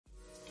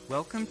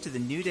Welcome to the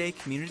New Day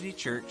Community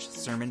Church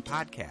Sermon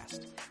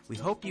Podcast. We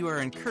hope you are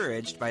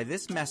encouraged by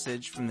this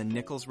message from the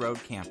Nichols Road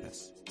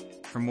campus.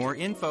 For more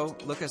info,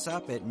 look us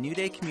up at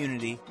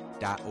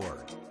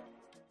newdaycommunity.org.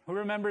 Who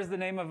remembers the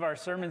name of our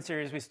sermon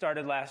series we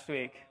started last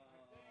week?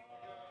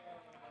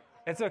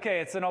 It's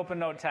okay, it's an open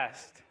note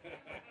test.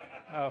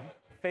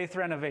 Faith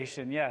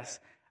renovation,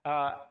 yes.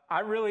 I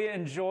really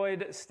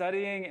enjoyed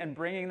studying and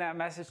bringing that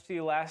message to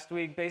you last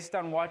week. Based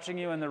on watching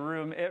you in the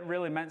room, it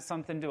really meant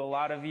something to a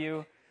lot of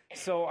you.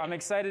 So I'm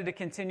excited to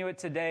continue it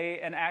today.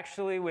 And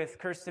actually, with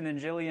Kirsten and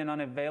Jillian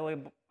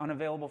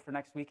unavailable for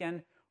next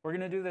weekend, we're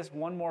going to do this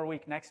one more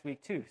week next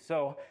week too.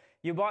 So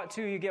you bought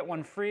two, you get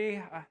one free.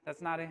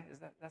 That's not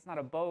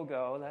a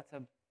BOGO. That's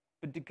a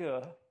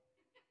BDG.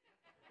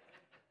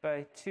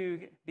 By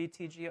two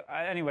BTG.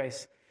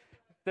 Anyways,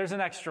 there's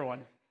an extra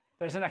one.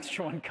 There's an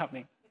extra one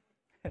coming.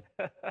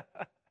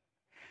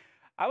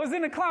 I was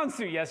in a clown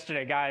suit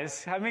yesterday,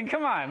 guys. I mean,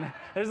 come on.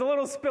 There's a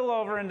little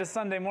spillover into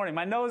Sunday morning.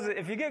 My nose,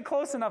 if you get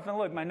close enough and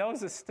look, my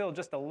nose is still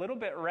just a little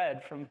bit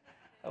red from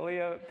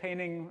Aaliyah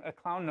painting a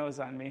clown nose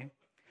on me.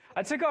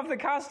 I took off the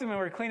costume and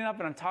we were cleaning up,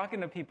 and I'm talking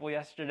to people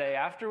yesterday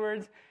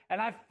afterwards, and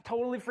I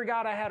totally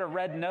forgot I had a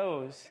red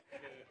nose.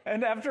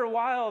 And after a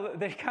while,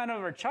 they kind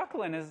of are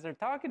chuckling as they're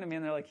talking to me,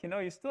 and they're like,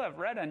 you still have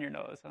red on your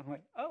nose. I'm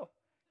like, oh,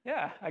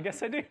 yeah, I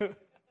guess I do.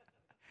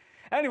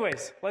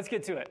 Anyways, let's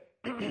get to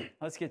it.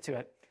 Let's get to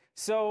it.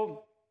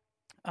 So,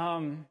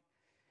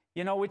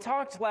 we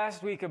talked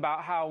last week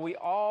about how we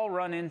all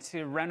run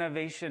into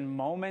renovation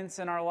moments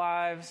in our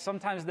lives.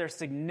 Sometimes there's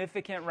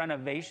significant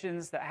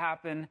renovations that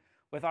happen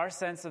with our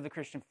sense of the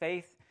Christian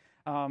faith.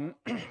 And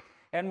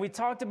we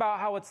talked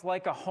about how it's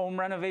like a home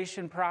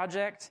renovation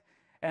project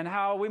and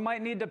how we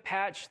might need to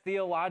patch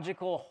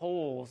theological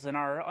holes in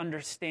our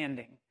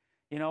understanding.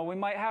 We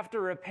might have to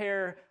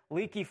repair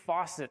leaky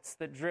faucets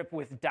that drip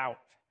with doubt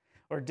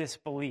or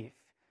disbelief.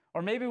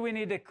 Or maybe we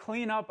need to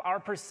clean up our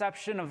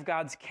perception of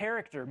God's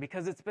character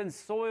because it's been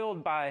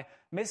soiled by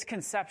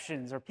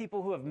misconceptions or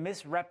people who have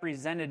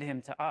misrepresented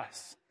him to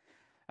us.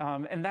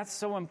 And that's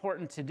so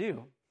important to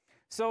do.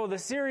 So the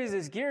series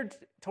is geared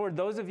toward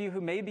those of you who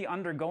may be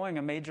undergoing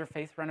a major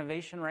faith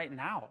renovation right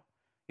now.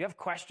 You have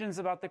questions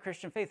about the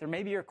Christian faith, or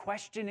maybe you're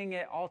questioning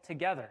it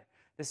altogether.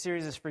 This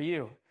series is for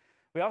you.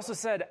 We also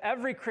said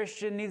every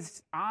Christian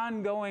needs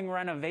ongoing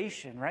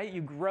renovation, right?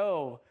 You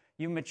grow,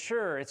 you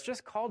mature. It's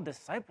just called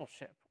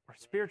discipleship or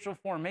spiritual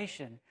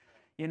formation.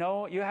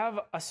 You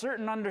have a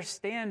certain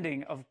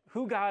understanding of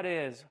who God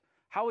is,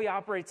 how he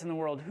operates in the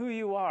world, who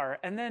you are,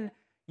 and then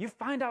you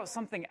find out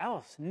something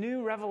else,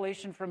 new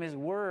revelation from his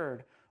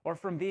word or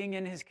from being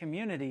in his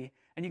community,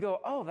 and you go,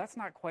 oh, that's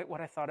not quite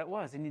what I thought it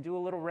was, and you do a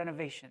little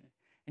renovation,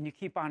 and you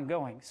keep on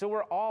going. So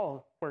we're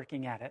all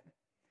working at it.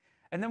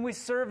 And then we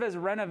serve as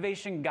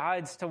renovation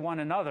guides to one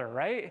another,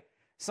 right?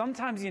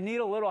 Sometimes you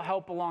need a little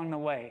help along the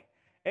way.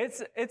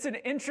 It's an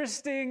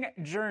interesting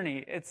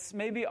journey. It's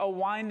maybe a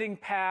winding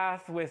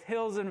path with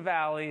hills and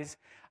valleys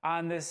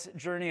on this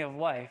journey of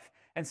life.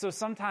 And so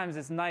sometimes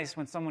it's nice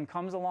when someone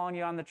comes along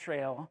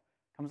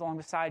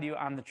beside you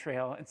on the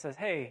trail and says,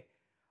 hey,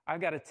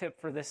 I've got a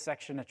tip for this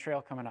section of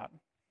trail coming up.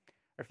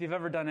 Or if you've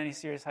ever done any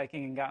serious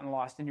hiking and gotten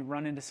lost and you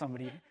run into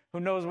somebody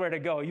who knows where to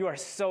go, you are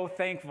so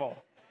thankful.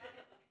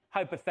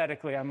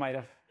 Hypothetically, I might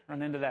have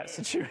run into that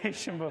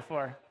situation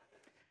before.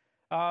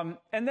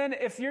 And then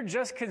if you're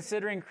just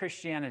considering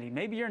Christianity,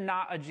 maybe you're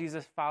not a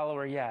Jesus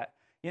follower yet,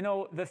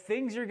 the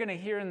things you're going to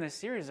hear in this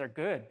series are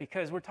good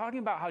because we're talking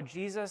about how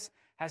Jesus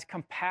has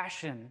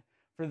compassion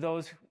for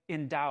those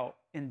in doubt,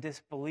 in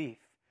disbelief,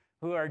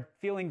 who are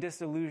feeling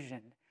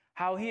disillusioned,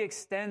 how he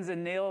extends a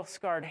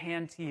nail-scarred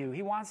hand to you.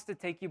 He wants to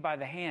take you by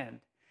the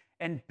hand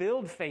and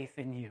build faith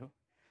in you.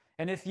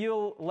 And if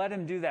you'll let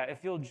him do that,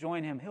 if you'll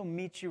join him, he'll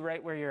meet you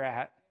right where you're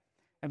at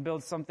and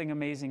build something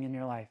amazing in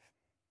your life.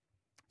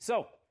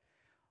 So,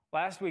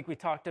 last week we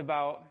talked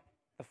about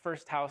the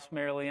first house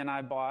Marilee and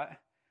I bought.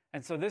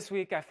 And so this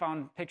week I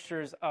found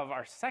pictures of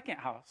our second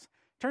house.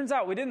 Turns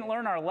out we didn't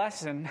learn our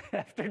lesson.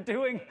 After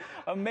doing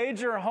a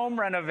major home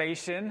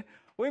renovation,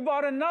 we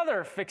bought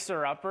another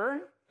fixer-upper.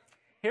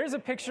 Here's a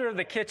picture of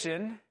the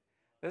kitchen.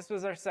 This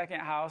was our second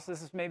house.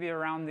 This is maybe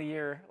around the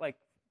year,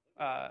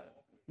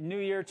 New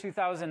Year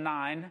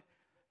 2009.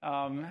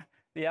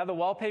 The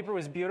wallpaper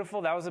was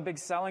beautiful. That was a big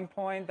selling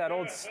point. That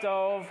old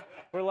stove.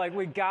 We're like,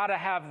 we got to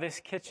have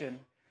this kitchen.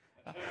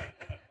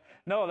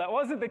 No, that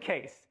wasn't the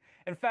case.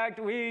 In fact,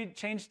 we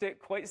changed it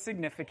quite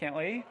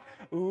significantly.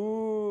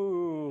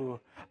 Ooh.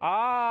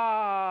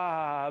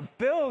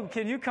 Bill,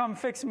 can you come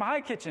fix my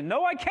kitchen?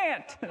 No, I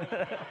can't.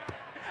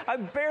 I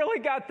barely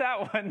got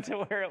that one to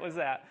where it was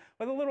at,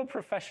 with a little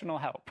professional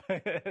help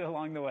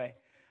along the way.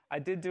 I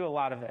did do a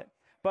lot of it.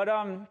 But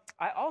I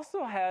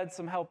also had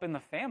some help in the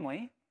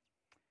family.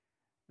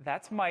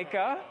 That's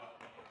Micah,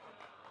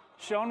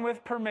 shown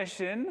with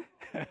permission.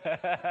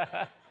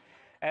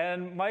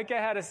 And Micah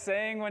had a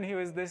saying when he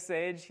was this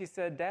age. He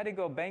said, Daddy,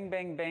 go bang,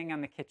 bang, bang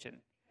on the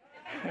kitchen.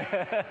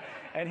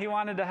 And he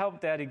wanted to help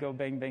Daddy go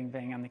bang, bang,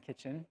 bang on the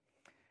kitchen.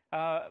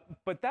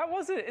 But that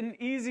wasn't an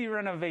easy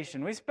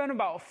renovation. We spent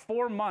about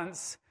 4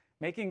 months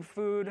making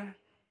food,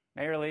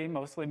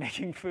 mostly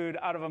making food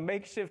out of a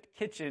makeshift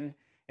kitchen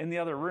in the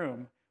other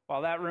room,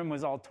 while that room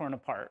was all torn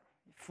apart.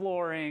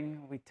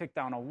 Flooring, we took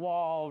down a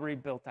wall,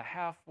 rebuilt a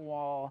half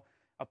wall,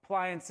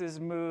 appliances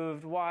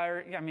moved,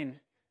 wire,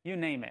 you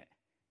name it.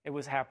 It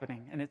was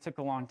happening, and it took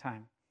a long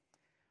time.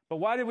 But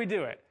why did we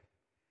do it?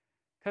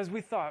 Because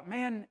we thought,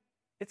 man,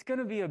 it's going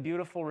to be a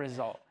beautiful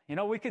result.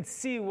 We could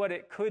see what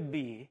it could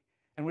be,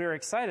 and we were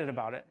excited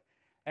about it.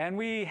 And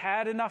we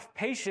had enough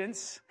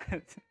patience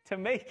to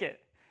make it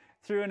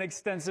through an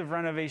extensive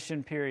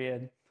renovation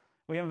period.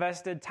 We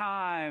invested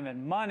time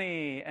and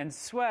money and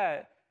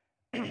sweat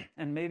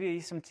and maybe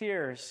some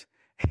tears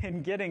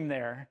in getting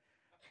there.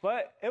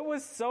 But it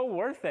was so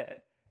worth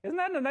it. Isn't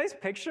that a nice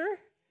picture?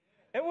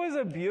 It was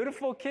a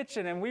beautiful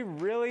kitchen, and we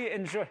really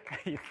enjoyed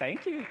it.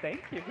 Thank you.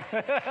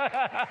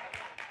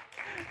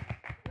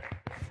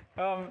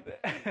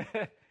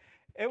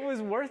 It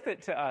was worth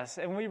it to us,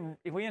 and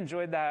we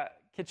enjoyed that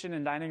kitchen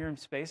and dining room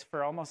space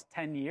for almost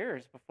 10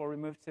 years before we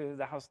moved to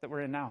the house that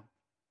we're in now.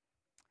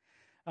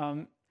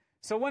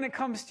 So when it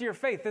comes to your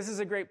faith, this is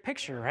a great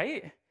picture,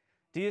 right?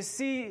 Do you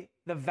see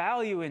the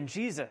value in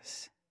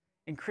Jesus,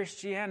 in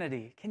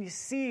Christianity? Can you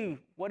see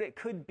what it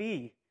could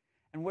be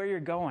and where you're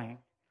going?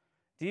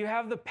 Do you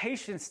have the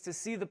patience to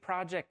see the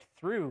project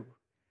through?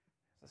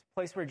 This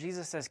place where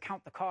Jesus says,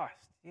 count the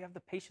cost. Do you have the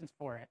patience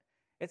for it?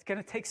 It's going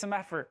to take some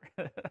effort.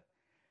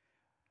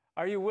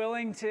 Are you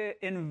willing to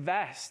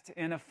invest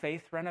in a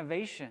faith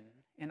renovation,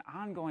 in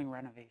ongoing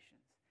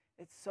renovations?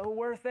 It's so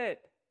worth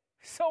it.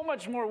 So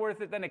much more worth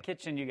it than a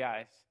kitchen, you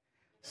guys.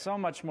 So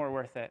much more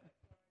worth it.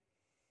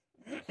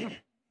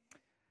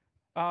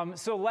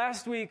 So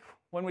last week,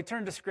 when we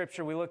turned to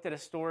Scripture, we looked at a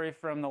story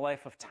from the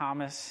life of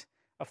Thomas,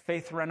 a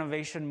faith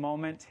renovation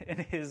moment in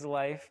his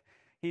life.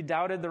 He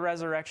doubted the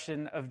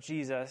resurrection of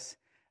Jesus,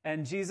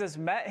 and Jesus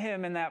met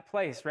him in that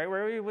place, right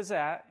where he was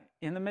at,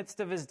 in the midst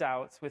of his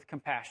doubts, with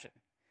compassion.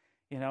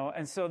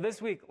 And so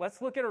this week,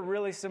 let's look at a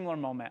really similar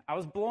moment. I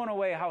was blown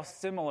away how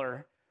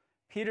similar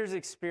Peter's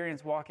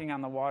experience walking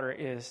on the water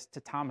is to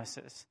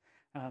Thomas's.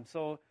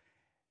 So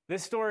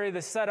this story,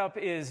 the setup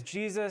is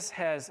Jesus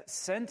has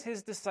sent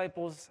his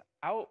disciples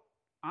out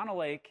on a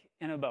lake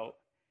in a boat,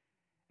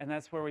 and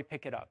that's where we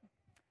pick it up.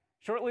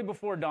 Shortly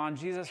before dawn,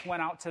 Jesus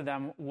went out to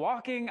them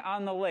walking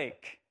on the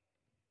lake,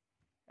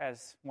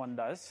 as one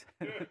does.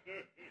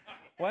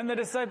 When the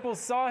disciples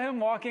saw him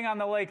walking on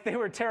the lake, they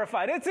were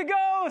terrified. "It's a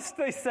ghost,"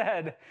 they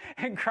said,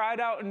 and cried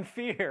out in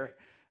fear.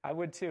 I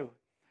would too.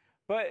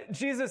 But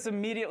Jesus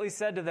immediately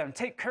said to them,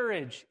 "Take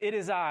courage, it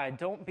is I,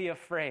 don't be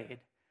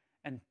afraid."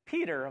 And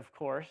Peter, of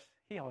course,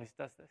 he always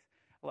does this.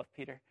 I love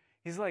Peter.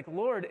 He's like,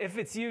 "Lord, if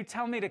it's you,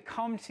 tell me to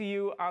come to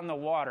you on the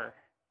water."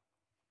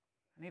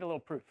 I need a little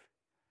proof.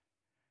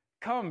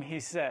 "Come," he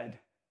said.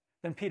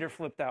 Then Peter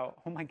flipped out.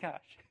 Oh my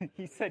gosh,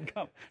 he said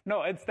come.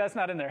 No, that's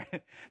not in there.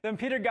 Then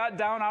Peter got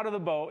down out of the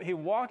boat. He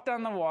walked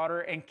on the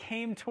water and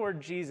came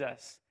toward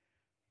Jesus.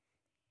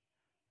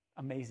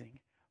 Amazing.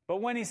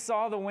 But when he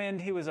saw the wind,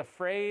 he was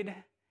afraid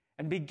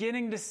and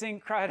beginning to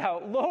sink, cried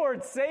out,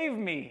 "Lord, save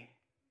me."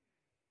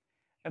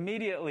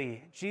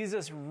 Immediately,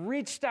 Jesus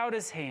reached out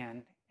his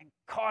hand and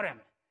caught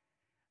him.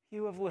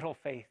 "You of little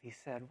faith," he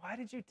said, "why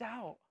did you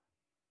doubt?"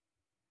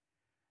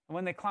 And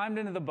when they climbed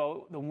into the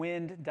boat, the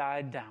wind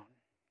died down.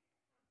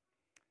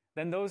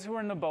 Then those who were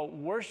in the boat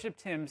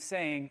worshiped him,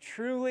 saying,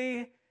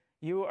 "Truly,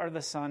 you are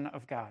the Son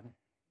of God."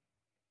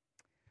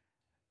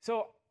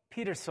 So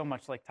Peter's so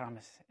much like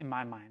Thomas in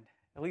my mind,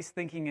 at least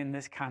thinking in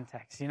this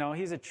context.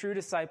 He's a true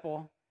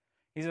disciple.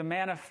 He's a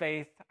man of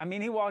faith.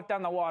 He walked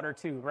on the water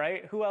too,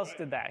 right? Who else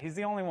did that? He's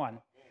the only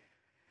one.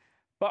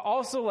 But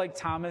also like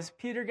Thomas,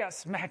 Peter got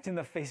smacked in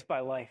the face by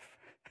life.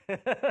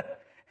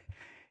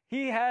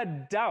 He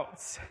had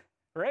doubts,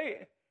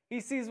 right? He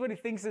sees what he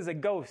thinks is a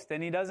ghost,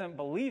 and he doesn't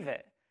believe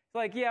it. It's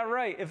like, yeah,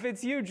 right. If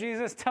it's you,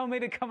 Jesus, tell me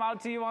to come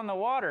out to you on the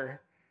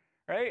water,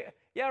 right?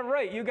 Yeah,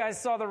 right. You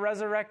guys saw the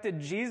resurrected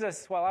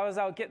Jesus while I was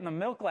out getting the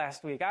milk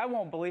last week. I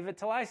won't believe it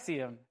till I see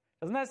him.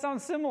 Doesn't that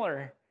sound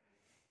similar?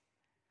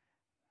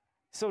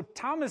 So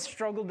Thomas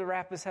struggled to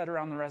wrap his head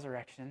around the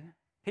resurrection.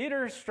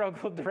 Peter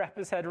struggled to wrap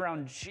his head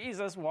around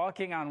Jesus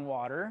walking on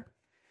water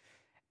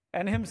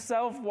and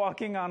himself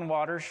walking on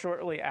water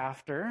shortly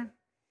after.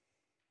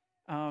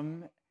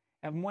 And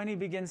when he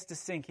begins to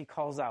sink, he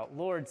calls out,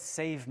 "Lord,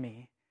 save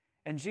me."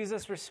 And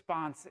Jesus'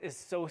 response is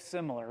so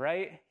similar,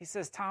 right? He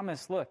says,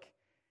 "Thomas, look,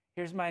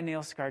 here's my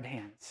nail-scarred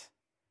hands.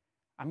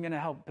 I'm going to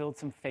help build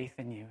some faith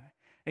in you."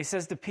 And he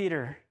says to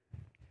Peter,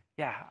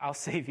 "Yeah, I'll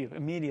save you."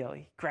 Immediately,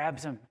 he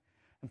grabs him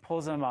and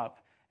pulls him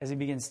up as he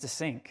begins to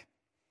sink.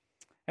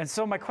 And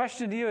so my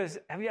question to you is,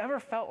 have you ever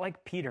felt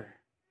like Peter,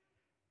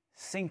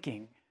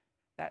 sinking,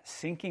 that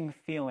sinking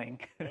feeling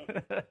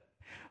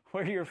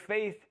where your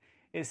faith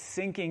is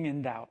sinking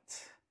in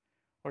doubt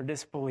or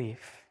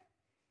disbelief?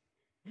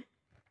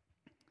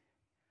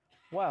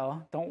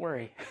 Well, don't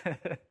worry.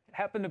 It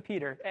happened to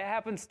Peter. It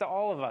happens to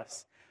all of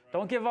us.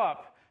 Don't give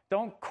up.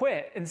 Don't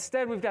quit.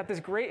 Instead, we've got this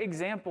great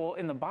example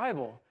in the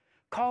Bible.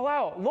 Call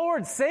out,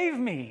 "Lord, save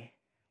me,"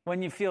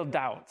 when you feel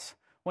doubts.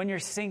 when you're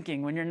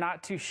sinking, when you're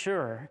not too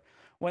sure,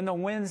 when the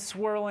wind's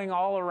swirling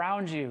all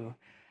around you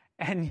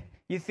and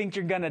you think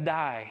you're going to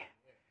die.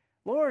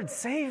 Lord,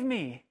 save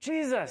me.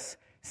 Jesus,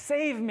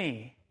 save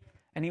me.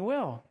 And he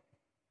will.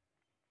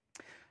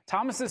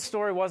 Thomas's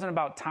story wasn't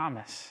about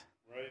Thomas.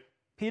 Right.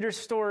 Peter's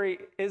story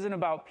isn't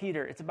about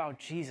Peter. It's about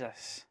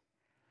Jesus.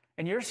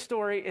 And your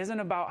story isn't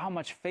about how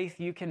much faith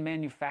you can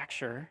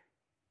manufacture.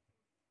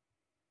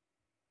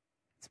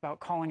 It's about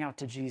calling out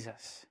to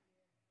Jesus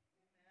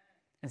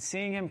and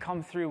seeing him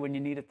come through when you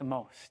need it the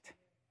most.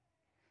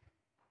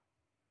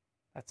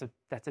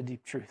 That's a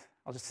deep truth.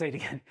 I'll just say it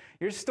again.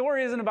 Your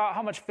story isn't about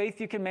how much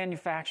faith you can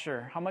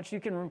manufacture, how much you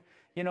can,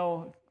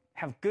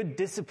 have good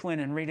discipline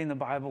in reading the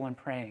Bible and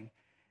praying.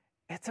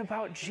 It's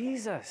about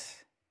Jesus.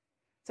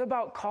 It's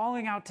about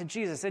calling out to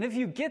Jesus. And if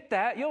you get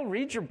that, you'll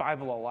read your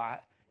Bible a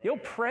lot. You'll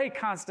pray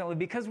constantly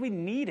because we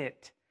need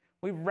it.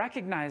 We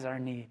recognize our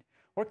need.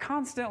 We're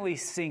constantly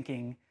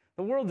sinking.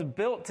 The world's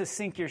built to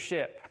sink your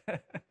ship.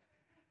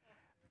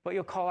 But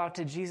you'll call out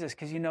to Jesus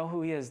because you know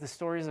who he is. The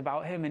story is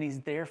about him, and he's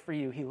there for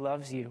you. He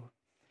loves you.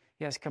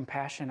 He has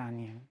compassion on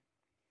you.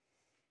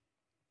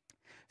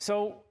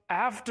 So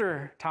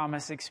after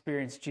Thomas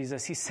experienced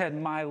Jesus, he said,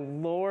 "My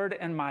Lord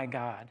and my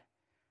God."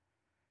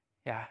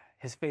 Yeah,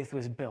 his faith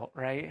was built,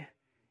 right?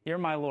 You're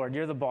my Lord.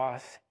 You're the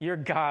boss. You're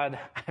God.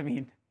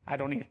 I'm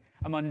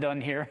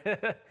undone here.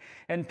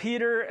 And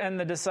Peter and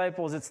the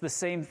disciples, it's the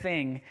same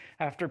thing.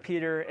 After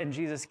Peter and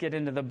Jesus get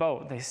into the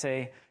boat, they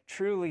say,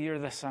 "Truly, you're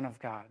the Son of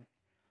God."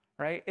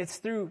 Right? It's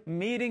through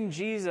meeting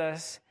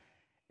Jesus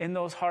in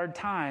those hard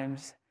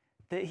times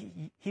that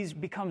he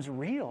becomes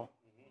real.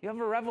 You have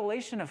a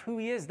revelation of who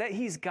he is, that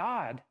he's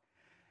God,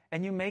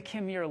 and you make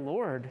him your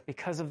Lord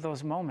because of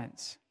those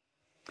moments.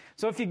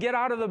 So if you get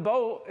out of the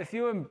boat, if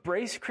you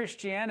embrace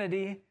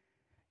Christianity,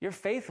 your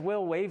faith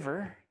will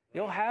waver.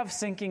 You'll have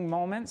sinking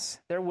moments.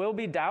 There will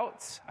be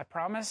doubts, I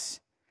promise.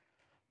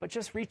 But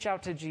just reach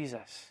out to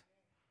Jesus.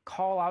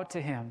 Call out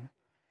to him.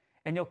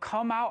 And you'll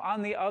come out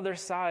on the other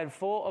side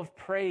full of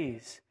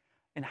praise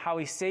in how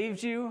he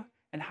saved you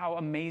and how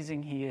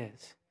amazing he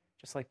is,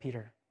 just like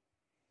Peter.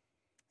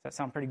 Does that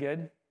sound pretty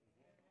good?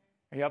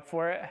 Are you up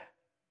for it?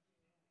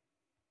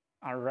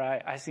 All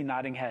right. I see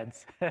nodding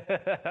heads.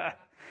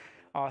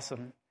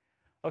 Awesome.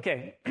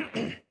 Okay.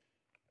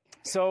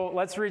 So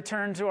let's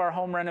return to our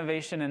home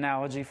renovation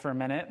analogy for a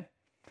minute.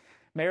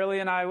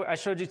 Marilee and I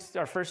showed you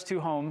our first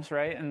two homes,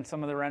 right, and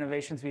some of the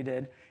renovations we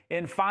did.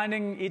 In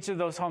finding each of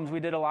those homes,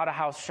 we did a lot of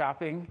house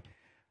shopping,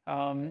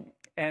 and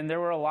there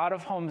were a lot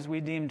of homes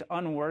we deemed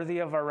unworthy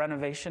of our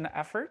renovation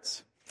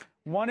efforts.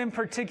 One in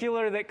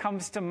particular that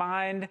comes to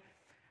mind,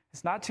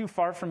 it's not too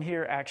far from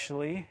here,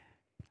 actually.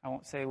 I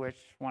won't say which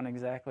one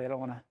exactly. I don't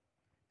want to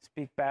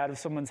speak bad of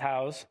someone's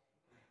house.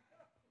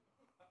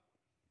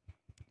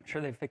 I'm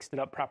sure they fixed it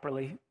up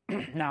properly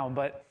now,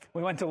 but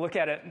we went to look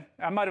at it.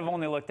 I might have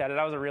only looked at it.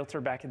 I was a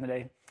realtor back in the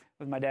day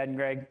with my dad and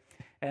Greg.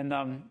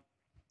 And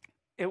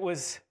it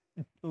was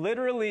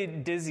literally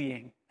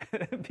dizzying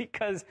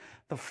because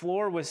the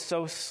floor was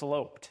so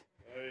sloped.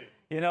 Right.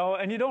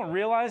 And you don't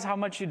realize how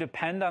much you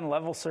depend on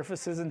level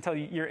surfaces until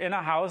you're in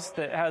a house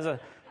that has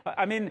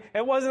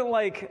it wasn't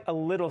like a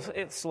little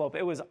slope.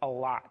 It was a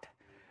lot.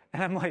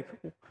 And I'm like,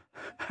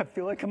 I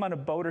feel like I'm on a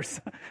boat or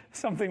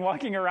something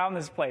walking around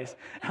this place.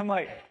 I'm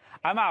like,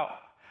 I'm out.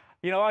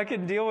 I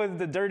can deal with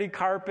the dirty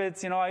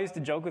carpets. I used to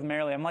joke with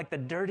Marilee. I'm like, the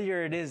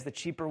dirtier it is, the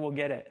cheaper we'll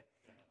get it.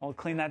 We'll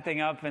clean that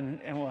thing up and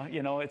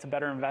we'll, it's a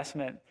better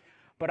investment.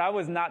 But I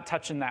was not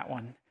touching that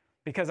one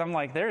because I'm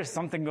like, there is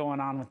something going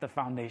on with the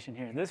foundation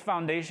here. This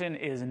foundation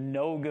is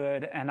no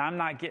good, and I'm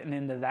not getting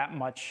into that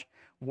much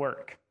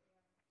work.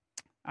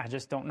 I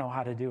just don't know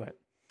how to do it.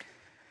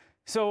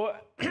 So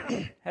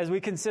as we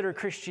consider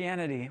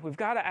Christianity, we've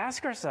got to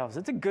ask ourselves,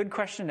 it's a good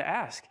question to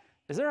ask.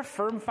 Is there a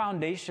firm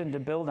foundation to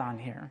build on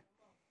here?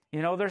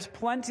 There's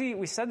plenty.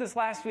 We said this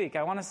last week.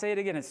 I want to say it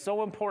again. It's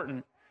so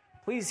important.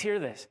 Please hear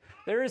this.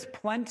 There is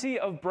plenty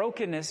of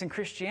brokenness in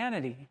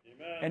Christianity.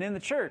 Amen. And in the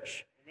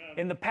church. Amen.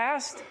 In the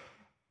past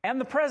and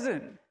the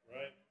present.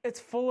 Right. It's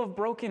full of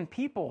broken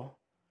people.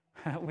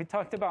 We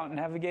talked about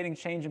navigating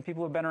change and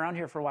people who have been around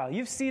here for a while.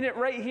 You've seen it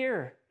right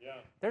here. Yeah.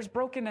 There's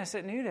brokenness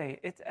at New Day.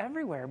 It's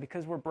everywhere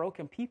because we're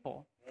broken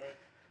people.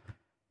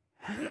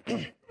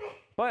 Right.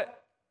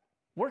 But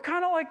we're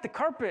kind of like the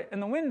carpet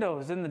and the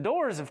windows and the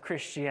doors of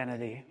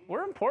Christianity.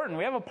 We're important.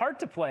 We have a part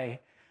to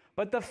play.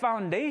 But the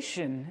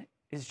foundation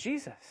is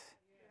Jesus.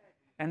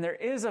 And there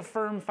is a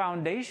firm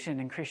foundation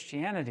in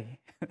Christianity.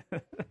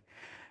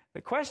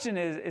 The question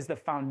is the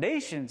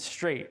foundation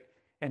straight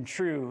and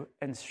true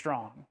and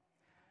strong?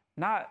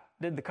 Not,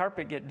 did the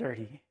carpet get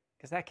dirty?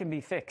 Because that can be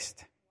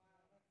fixed.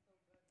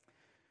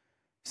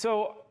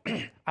 So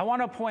I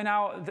want to point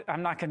out,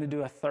 I'm not going to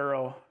do a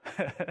thorough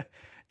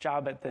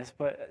job at this,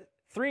 but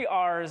 3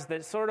 R's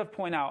that sort of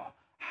point out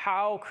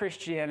how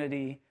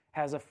Christianity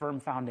has a firm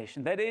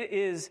foundation, that it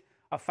is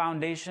a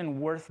foundation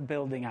worth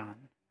building on,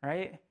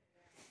 right?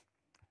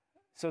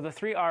 So the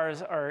 3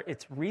 R's are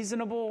it's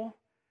reasonable,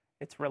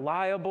 it's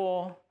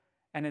reliable,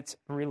 and it's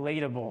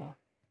relatable.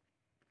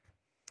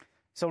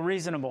 So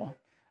reasonable.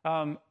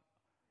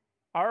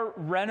 Our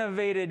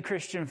renovated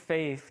Christian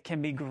faith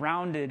can be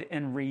grounded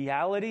in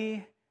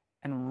reality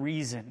and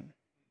reason.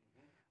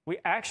 We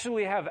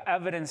actually have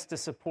evidence to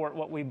support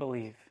what we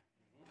believe.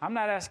 I'm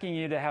not asking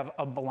you to have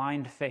a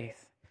blind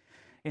faith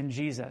in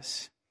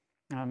Jesus.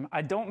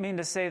 I don't mean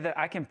to say that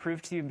I can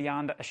prove to you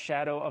beyond a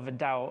shadow of a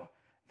doubt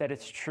that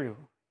it's true.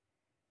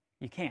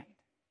 You can't.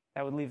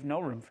 That would leave no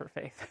room for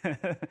faith.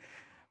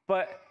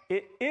 But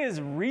it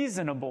is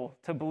reasonable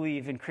to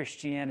believe in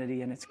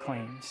Christianity and its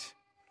claims.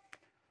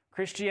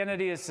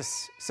 Christianity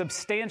is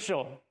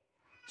substantial,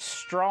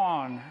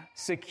 strong,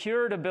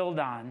 secure to build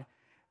on.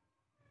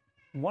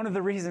 One of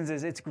the reasons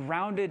is it's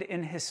grounded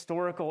in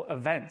historical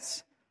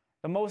events,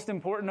 the most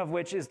important of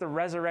which is the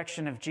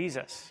resurrection of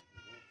Jesus.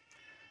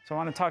 So I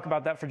want to talk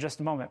about that for just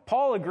a moment.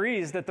 Paul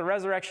agrees that the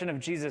resurrection of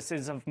Jesus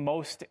is of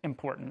most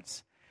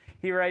importance.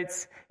 He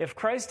writes, if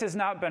Christ has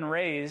not been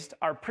raised,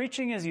 our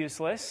preaching is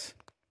useless.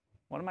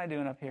 What am I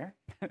doing up here?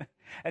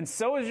 And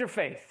so is your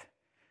faith.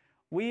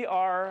 We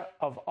are,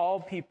 of all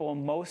people,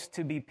 most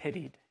to be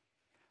pitied.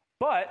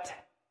 But,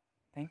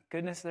 thank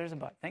goodness there's a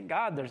but. Thank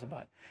God there's a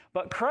but.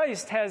 But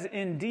Christ has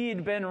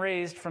indeed been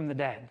raised from the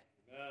dead.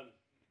 Amen.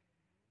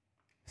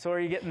 So are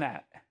you getting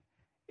that?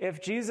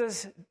 If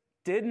Jesus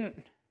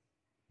didn't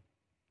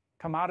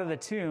come out of the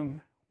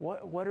tomb,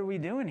 what are we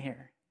doing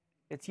here?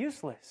 It's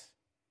useless.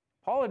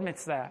 Paul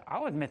admits that.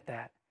 I'll admit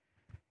that.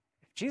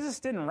 If Jesus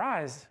didn't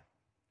rise,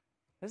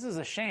 this is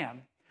a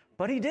sham.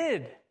 But he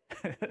did.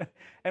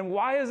 And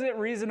why is it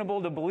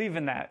reasonable to believe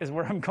in that is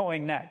where I'm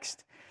going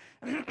next.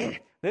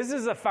 This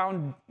is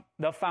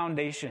the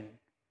foundation.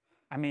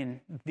 I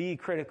mean, the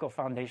critical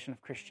foundation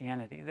of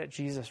Christianity, that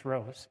Jesus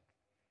rose.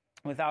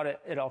 Without it,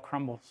 it all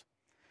crumbles.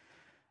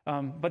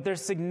 But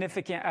there's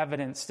significant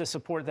evidence to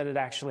support that it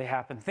actually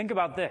happened. Think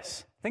about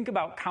this. Think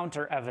about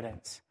counter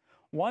evidence.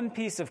 One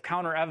piece of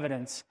counter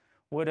evidence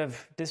would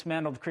have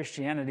dismantled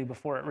Christianity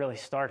before it really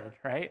started,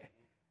 right?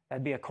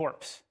 That'd be a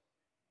corpse.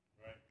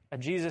 Right. A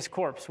Jesus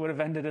corpse would have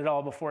ended it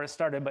all before it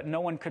started, but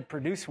no one could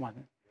produce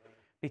one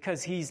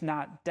because he's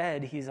not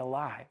dead, he's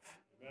alive.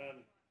 Amen.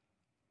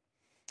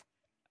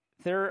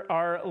 There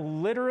are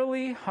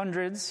literally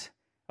hundreds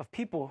of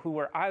people who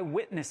were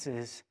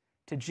eyewitnesses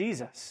to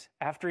Jesus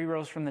after he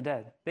rose from the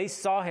dead. They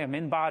saw him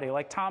in body,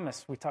 like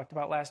Thomas, we talked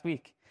about last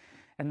week,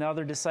 and the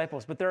other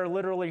disciples. But there are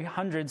literally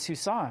hundreds who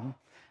saw him.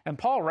 And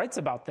Paul writes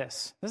about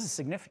this. This is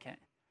significant.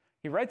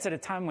 He writes at a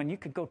time when you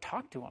could go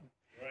talk to him.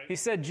 Right. He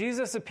said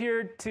Jesus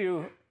appeared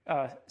to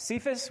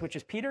Cephas, which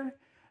is Peter,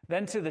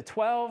 then to the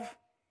 12.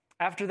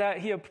 After that,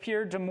 he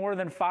appeared to more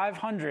than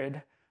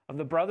 500 of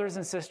the brothers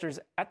and sisters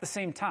at the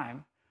same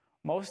time,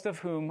 most of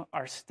whom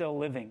are still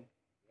living.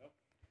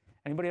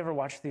 Anybody ever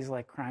watch these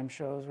like crime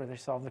shows where they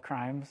solve the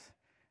crimes?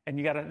 And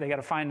they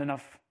gotta find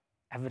enough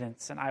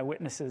evidence and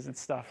eyewitnesses and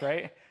stuff,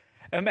 right?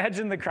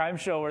 Imagine the crime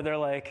show where they're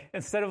like,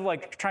 instead of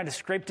like trying to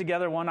scrape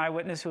together one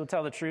eyewitness who will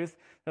tell the truth,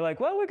 they're like,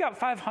 well, we got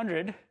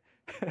 500.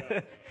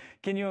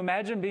 Can you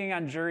imagine being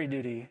on jury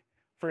duty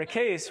for a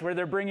case where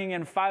they're bringing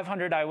in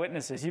 500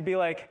 eyewitnesses? You'd be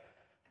like,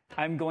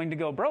 I'm going to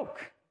go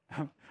broke.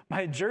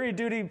 My jury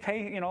duty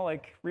pay,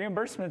 like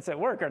reimbursements at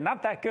work are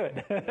not that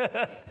good.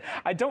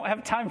 I don't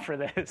have time for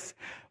this.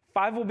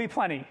 5 will be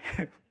plenty.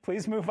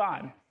 Please move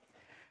on.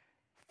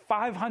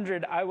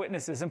 500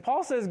 eyewitnesses. And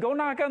Paul says, go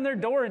knock on their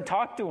door and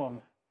talk to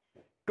them.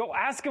 Go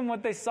ask them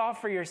what they saw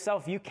for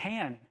yourself. You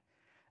can.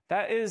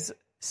 That is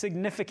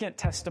significant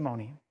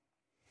testimony.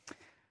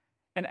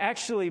 And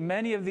actually,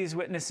 many of these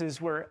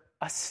witnesses were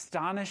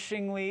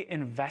astonishingly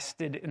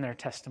invested in their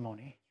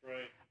testimony.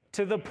 Right.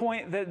 To the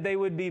point that they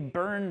would be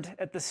burned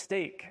at the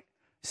stake,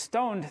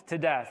 stoned to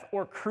death,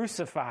 or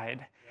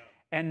crucified,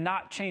 and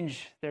not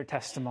change their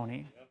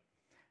testimony.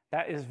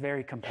 That is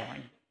very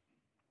compelling.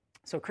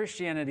 So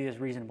Christianity is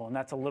reasonable, and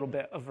that's a little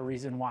bit of a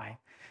reason why.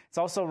 It's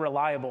also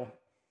reliable.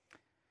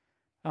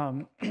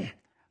 I'm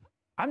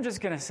just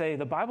going to say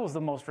the Bible is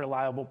the most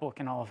reliable book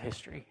in all of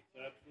history.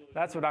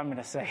 That's what I'm going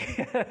to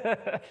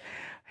say.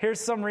 Here's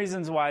some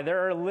reasons why.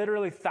 There are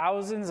literally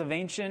thousands of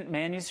ancient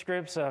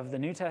manuscripts of the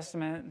New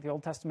Testament, the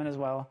Old Testament as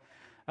well,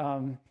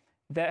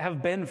 that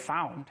have been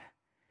found.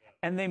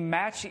 And they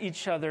match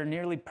each other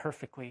nearly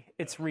perfectly.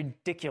 It's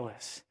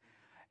ridiculous.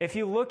 If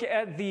you look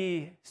at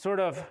the sort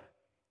of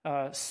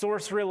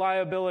source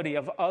reliability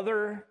of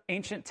other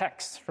ancient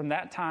texts from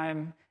that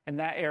time and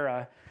that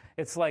era,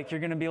 it's like you're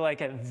going to be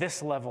like at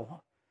this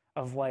level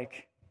of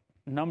like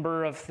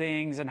number of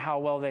things and how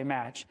well they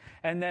match.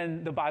 And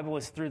then the Bible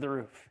is through the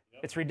roof.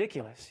 Yep. It's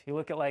ridiculous. You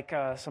look at like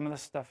some of the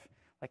stuff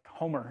like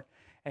Homer,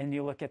 and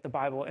you look at the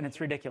Bible, and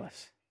it's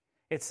ridiculous.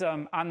 It's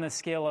on the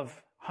scale of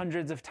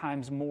hundreds of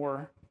times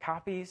more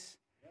copies,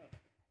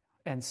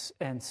 and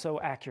so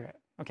accurate.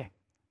 Okay.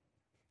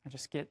 I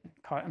just get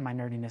caught in my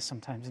nerdiness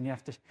sometimes, and you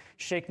have to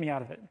shake me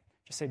out of it.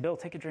 Just say, Bill,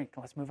 take a drink.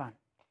 Let's move on.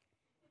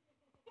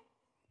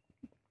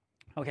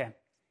 Okay.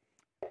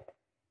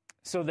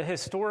 So the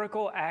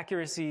historical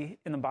accuracy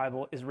in the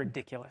Bible is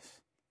ridiculous.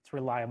 It's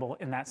reliable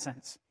in that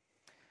sense.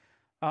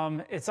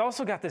 It's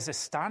also got this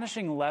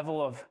astonishing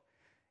level of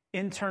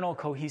internal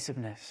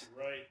cohesiveness.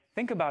 Right.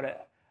 Think about it.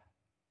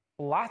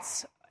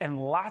 lots and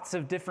lots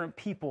of different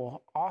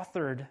people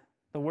authored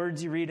the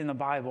words you read in the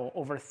Bible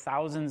over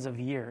thousands of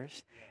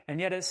years. And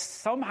yet it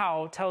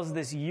somehow tells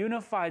this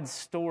unified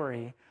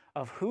story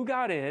of who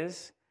God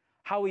is,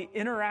 how he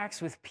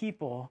interacts with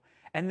people,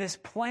 and this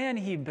plan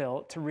he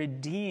built to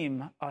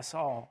redeem us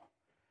all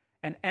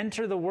and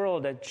enter the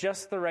world at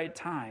just the right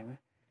time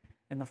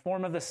in the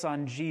form of the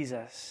Son,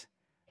 Jesus,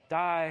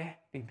 die,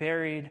 be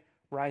buried,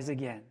 rise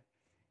again.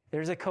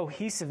 There's a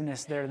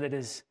cohesiveness there that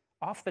is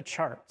off the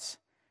charts.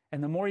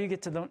 And the more you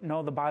get to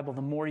know the Bible,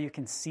 the more you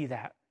can see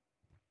that.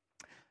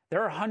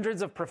 There are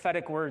hundreds of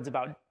prophetic words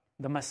about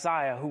the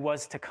Messiah who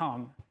was to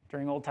come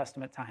during Old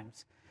Testament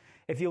times.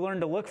 If you learn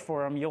to look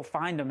for them, you'll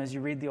find them as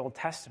you read the Old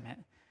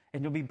Testament.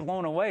 And you'll be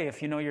blown away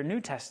if you know your New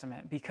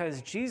Testament,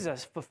 because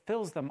Jesus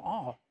fulfills them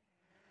all.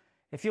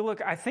 If you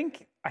look, I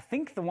think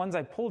the ones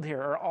I pulled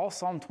here are all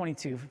Psalm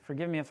 22.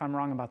 Forgive me if I'm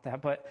wrong about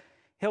that, but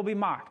he'll be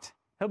mocked.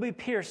 He'll be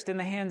pierced in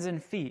the hands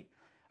and feet.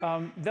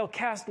 They'll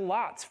cast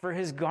lots for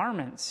his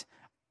garments.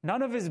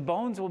 None of his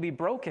bones will be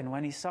broken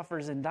when he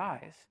suffers and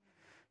dies.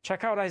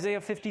 Check out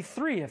Isaiah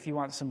 53 if you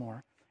want some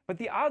more. But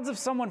the odds of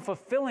someone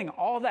fulfilling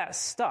all that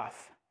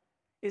stuff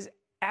is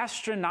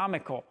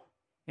astronomical,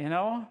 you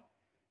know?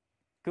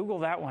 Google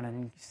that one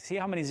and see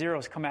how many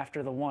zeros come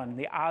after the one,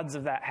 the odds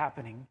of that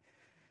happening.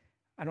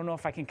 I don't know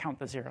if I can count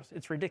the zeros.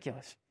 It's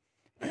ridiculous.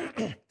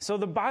 So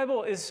the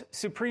Bible is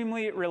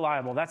supremely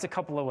reliable. That's a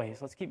couple of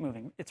ways. Let's keep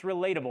moving. It's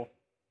relatable.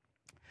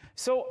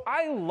 So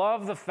I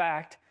love the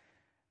fact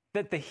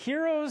that the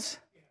heroes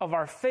of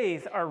our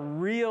faith are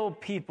real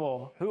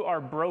people who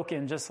are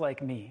broken just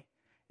like me.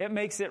 It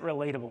makes it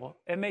relatable.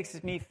 It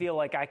makes me feel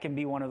like I can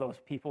be one of those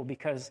people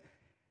because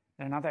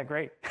they're not that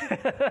great,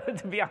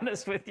 to be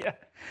honest with you.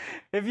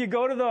 If you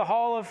go to the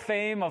Hall of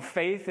Fame of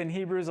Faith in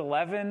Hebrews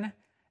 11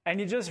 and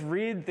you just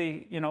read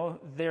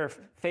their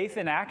faith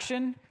in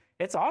action,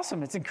 it's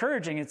awesome. It's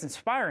encouraging. It's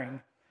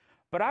inspiring.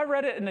 But I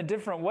read it in a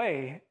different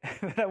way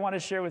that I want to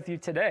share with you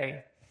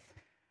today.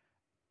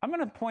 I'm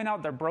going to point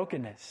out their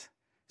brokenness.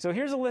 So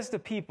here's a list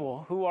of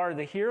people who are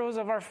the heroes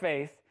of our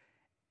faith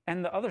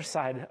and the other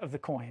side of the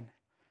coin.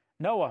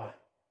 Noah,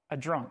 a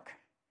drunk.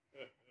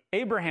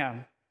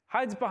 Abraham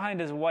hides behind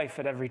his wife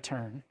at every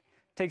turn,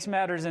 takes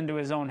matters into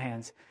his own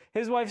hands.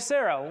 His wife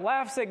Sarah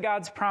laughs at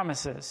God's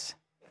promises.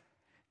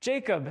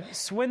 Jacob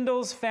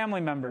swindles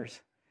family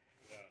members.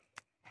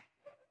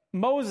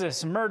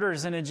 Moses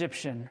murders an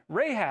Egyptian.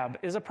 Rahab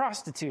is a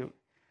prostitute.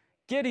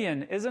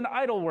 Gideon is an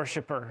idol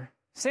worshiper.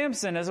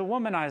 Samson is a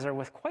womanizer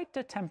with quite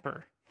a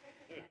temper.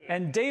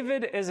 And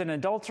David is an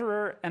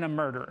adulterer and a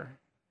murderer.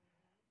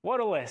 What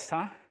a list,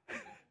 huh?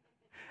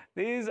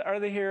 These are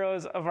the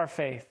heroes of our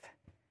faith.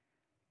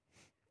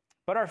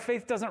 But our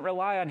faith doesn't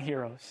rely on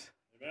heroes.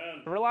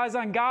 Amen. It relies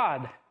on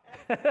God.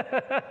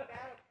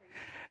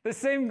 The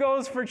same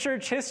goes for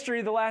church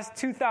history the last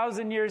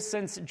 2,000 years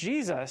since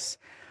Jesus.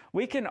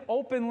 We can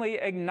openly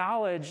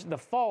acknowledge the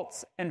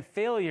faults and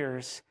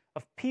failures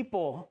of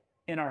people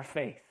in our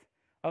faith,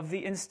 of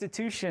the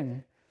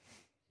institution,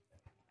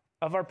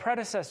 of our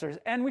predecessors,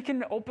 and we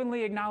can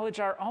openly acknowledge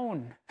our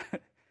own.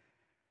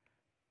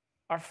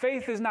 Our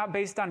faith is not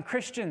based on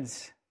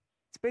Christians.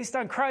 It's based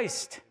on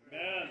Christ.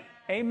 Amen.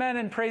 Amen,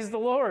 and praise the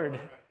Lord.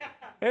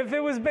 If it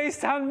was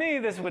based on me,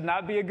 this would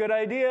not be a good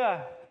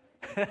idea.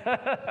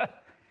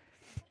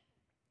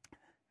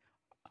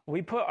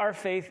 We put our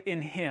faith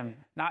in him,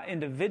 not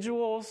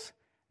individuals,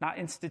 not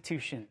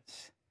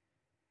institutions.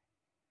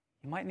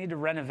 You might need to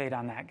renovate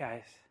on that,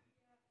 guys.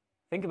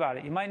 Think about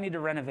it. You might need to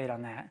renovate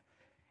on that.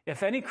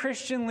 If any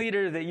Christian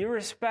leader that you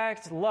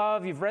respect,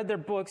 love, you've read their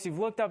books, you've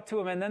looked up to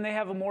them, and then they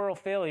have a moral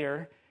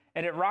failure,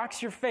 and it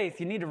rocks your faith,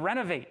 you need to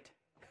renovate.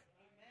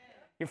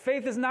 Your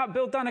faith is not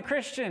built on a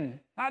Christian,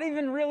 not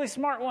even really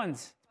smart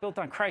ones. It's built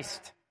on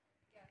Christ.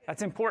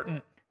 That's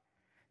important.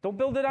 Don't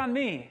build it on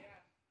me.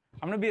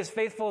 I'm going to be as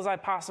faithful as I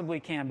possibly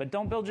can, but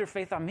don't build your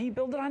faith on me.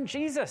 Build it on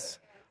Jesus.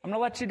 I'm going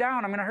to let you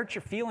down. I'm going to hurt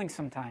your feelings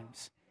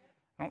sometimes.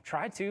 I don't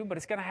try to, but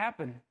it's going to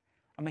happen.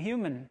 I'm a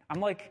human.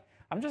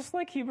 I'm just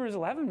like Hebrews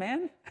 11,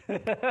 man.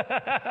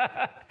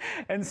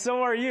 And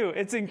so are you.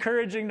 It's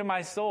encouraging to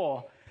my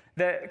soul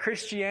that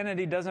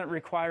Christianity doesn't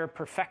require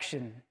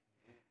perfection.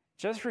 It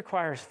just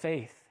requires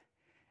faith.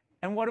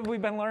 And what have we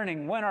been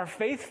learning? When our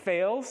faith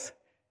fails,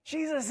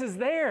 Jesus is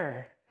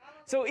there.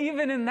 So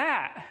even in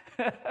that,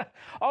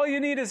 all you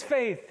need is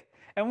faith.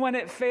 And when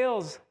it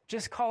fails,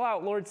 just call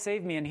out, Lord,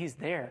 save me, and he's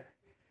there.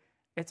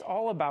 It's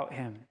all about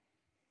him.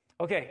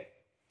 Okay,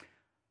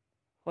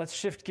 let's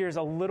shift gears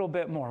a little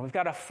bit more. We've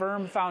got a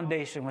firm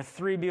foundation with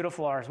 3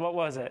 beautiful R's. What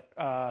was it?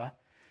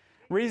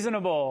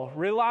 Reasonable,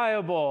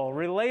 reliable,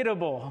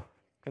 relatable.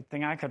 Good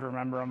thing I could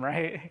remember them,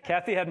 right?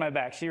 Kathy had my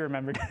back. She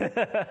remembered.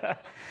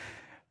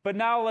 But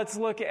now let's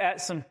look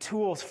at some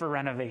tools for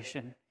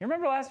renovation. You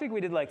remember last week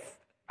we did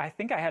I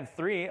think I had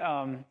 3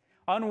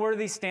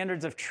 unworthy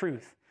standards of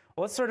truth.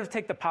 Well, let's sort of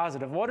take the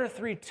positive. What are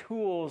 3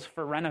 tools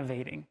for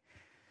renovating?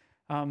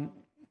 I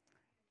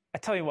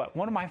tell you what,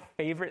 one of my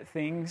favorite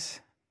things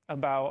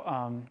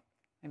about,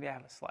 maybe I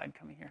have a slide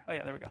coming here. Oh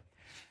yeah, there we go.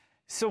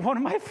 So one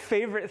of my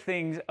favorite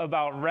things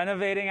about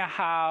renovating a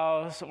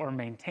house or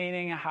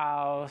maintaining a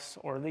house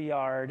or the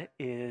yard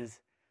is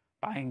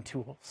buying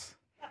tools.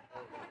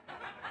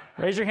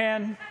 Raise your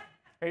hand.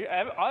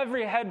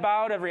 Every head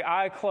bowed, every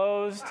eye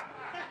closed.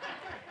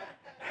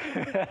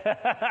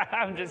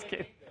 I'm just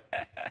kidding.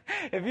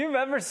 If you've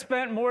ever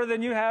spent more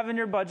than you have in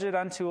your budget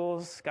on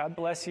tools, God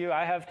bless you.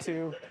 I have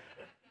too.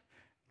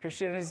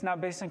 Christianity is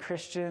not based on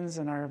Christians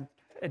and our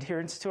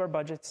adherence to our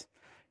budgets.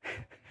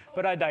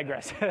 But I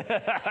digress.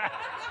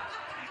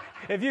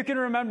 If you can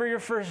remember your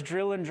first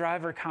drill and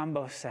driver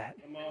combo set,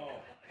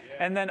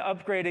 and then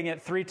upgrading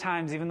it 3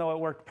 times, even though it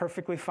worked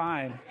perfectly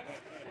fine.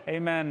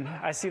 Amen.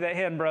 I see that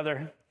hand,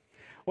 brother.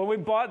 When we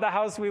bought the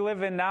house we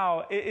live in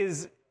now, it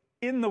is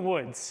in the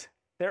woods.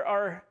 There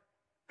are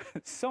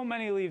so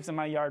many leaves in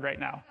my yard right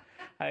now.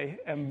 I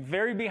am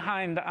very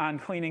behind on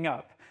cleaning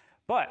up.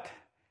 But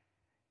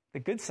the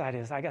good side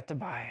is I got to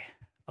buy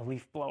a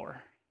leaf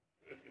blower.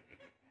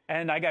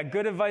 And I got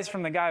good advice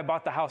from the guy I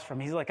bought the house from.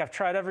 He's like, I've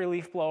tried every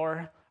leaf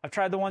blower. I've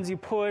tried the ones you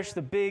push,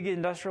 the big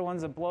industrial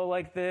ones that blow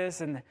like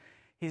this. And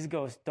he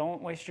goes,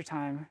 don't waste your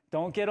time.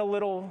 Don't get a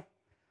little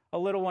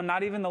one,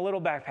 not even the little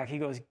backpack. He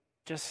goes,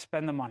 just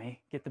spend the money,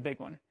 get the big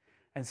one.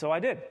 And so I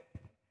did.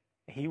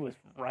 He was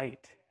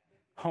right.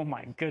 Oh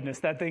my goodness,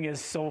 that thing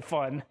is so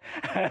fun.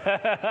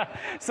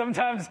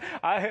 Sometimes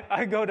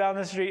I go down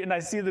the street and I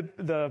see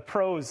the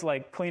pros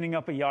like cleaning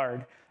up a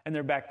yard and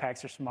their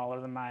backpacks are smaller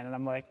than mine. And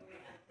I'm like,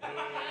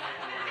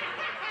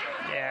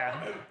 yeah.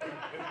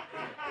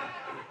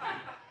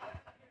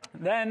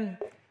 Then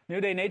New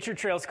Day Nature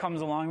Trails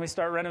comes along. We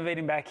start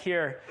renovating back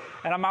here.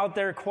 And I'm out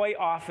there quite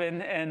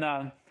often, and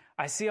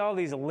I see all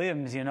these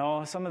limbs, you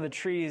know. Some of the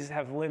trees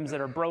have limbs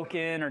that are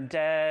broken or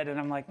dead. And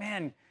I'm like,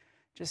 man,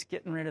 just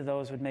getting rid of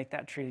those would make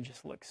that tree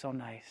just look so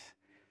nice.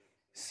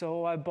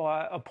 So I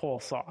bought a pole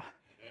saw,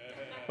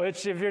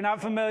 which, if you're not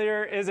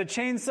familiar, is a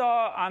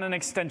chainsaw on an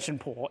extension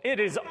pole. It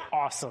is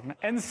awesome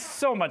and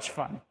so much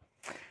fun.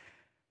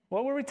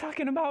 What were we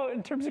talking about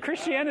in terms of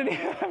Christianity?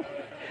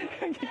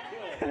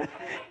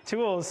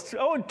 Tools.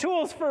 Oh,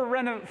 tools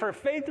for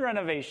faith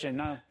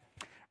renovation.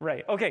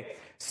 Right. Okay.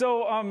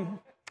 So,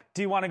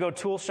 do you want to go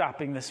tool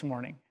shopping this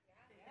morning?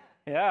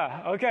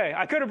 Yeah. Okay.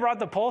 I could have brought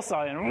the pole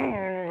saw in.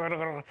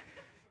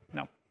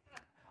 No.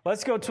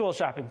 Let's go tool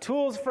shopping.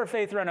 Tools for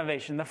faith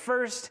renovation. The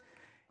first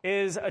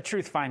is a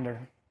truth finder.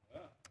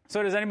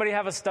 So, does anybody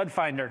have a stud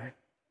finder?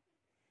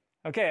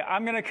 Okay,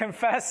 I'm going to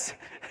confess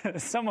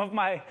some of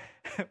my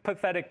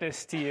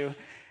patheticness to you.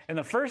 In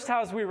the first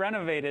house we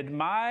renovated,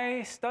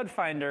 my stud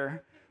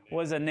finder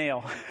was a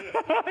nail.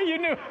 You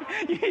knew,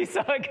 you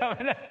saw it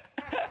coming.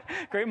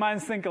 Great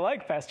minds think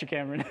alike, Pastor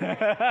Cameron.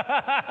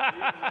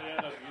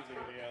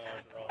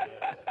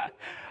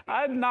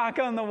 I'd knock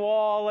on the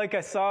wall like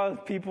I saw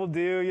people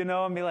do, you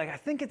know, and be like, I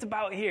think it's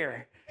about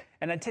here.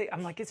 And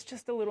I'm like, it's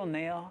just a little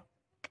nail.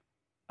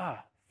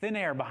 Thin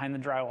air behind the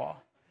drywall.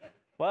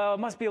 Well,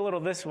 it must be a little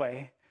this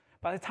way.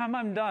 By the time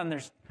I'm done,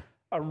 there's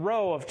a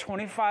row of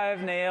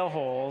 25 nail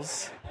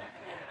holes.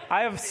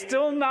 I have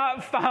still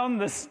not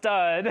found the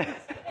stud.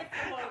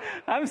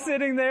 I'm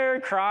sitting there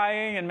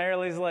crying, and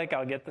Marilee's like,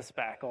 I'll get the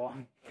spackle.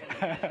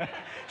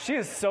 She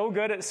is so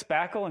good at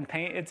spackle and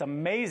paint. It's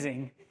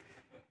amazing.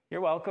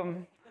 You're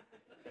welcome.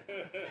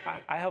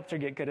 I helped her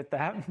get good at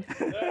that.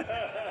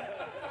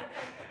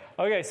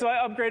 Okay, so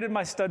I upgraded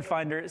my stud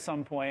finder at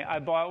some point. I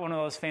bought one of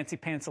those fancy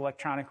pants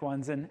electronic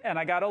ones, and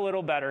I got a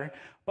little better.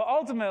 But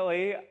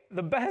ultimately,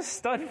 the best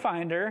stud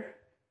finder,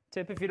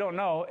 tip if you don't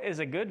know, is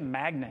a good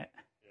magnet,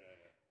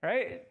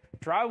 right?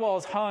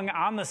 Drywall's hung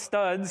on the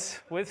studs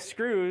with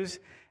screws,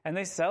 and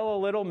they sell a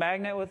little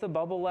magnet with a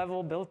bubble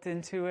level built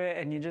into it,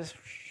 and you just...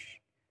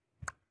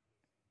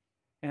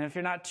 And if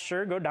you're not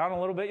sure, go down a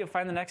little bit, you'll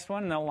find the next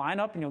one, and they'll line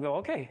up, and you'll go,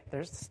 okay,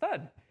 there's the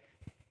stud.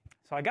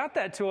 So I got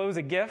that tool. It was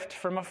a gift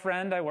from a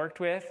friend I worked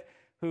with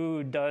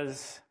who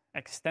does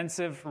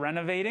extensive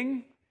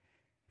renovating,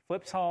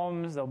 flips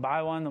homes. They'll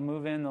buy one, they'll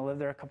move in, they'll live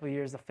there a couple of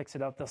years, they'll fix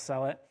it up, they'll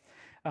sell it.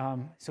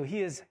 So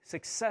he has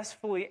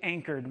successfully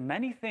anchored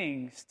many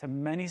things to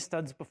many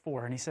studs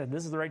before. And he said,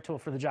 this is the right tool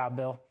for the job,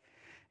 Bill,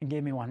 and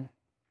gave me one.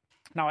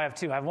 Now I have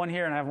two. I have one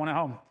here and I have one at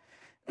home.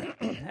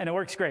 And it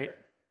works great.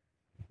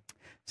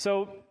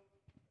 So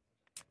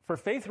for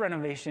faith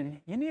renovation,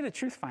 you need a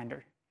truth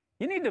finder.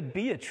 You need to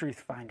be a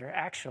truth finder,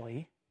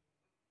 actually.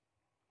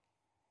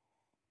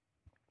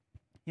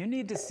 You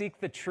need to seek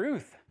the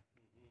truth.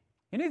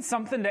 You need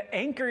something to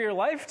anchor your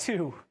life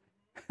to.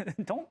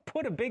 Don't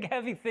put a big,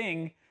 heavy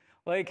thing,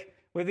 like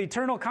with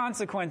eternal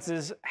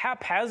consequences,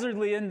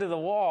 haphazardly into the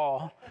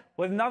wall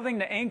with nothing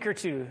to anchor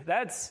to.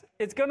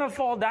 It's going to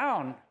fall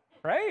down,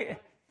 right?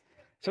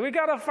 So we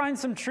got to find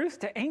some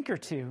truth to anchor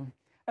to,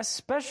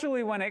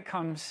 especially when it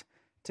comes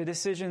to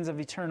decisions of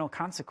eternal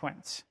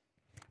consequence.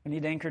 We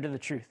need to anchor to the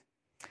truth.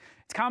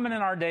 It's common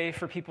in our day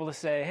for people to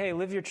say, hey,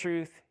 live your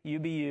truth, you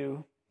be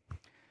you.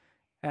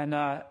 And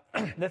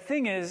the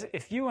thing is,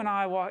 if Dan and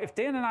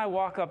I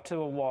walk up to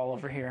a wall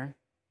over here,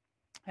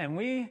 and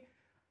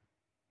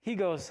he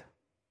goes,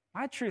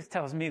 my truth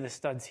tells me the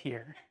stud's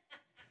here.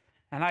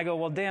 And I go,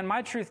 well, Dan,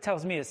 my truth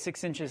tells me it's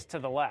 6 inches to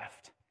the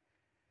left.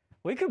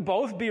 We could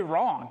both be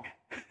wrong.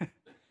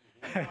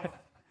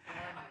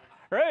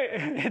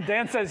 Right?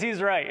 Dan says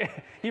he's right.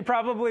 He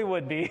probably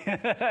would be.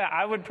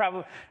 I would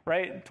probably,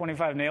 right?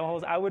 25 nail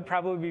holes. I would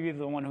probably be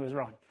the one who is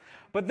wrong.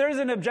 But there's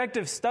an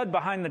objective stud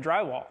behind the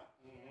drywall.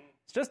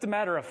 It's just a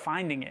matter of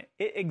finding it.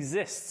 It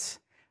exists.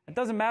 It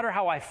doesn't matter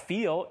how I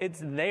feel. It's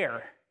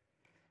there.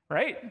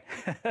 Right?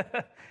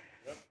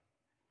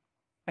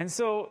 And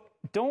so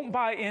don't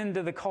buy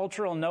into the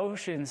cultural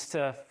notions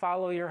to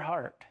follow your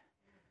heart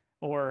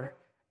or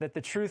that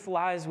the truth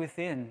lies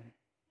within.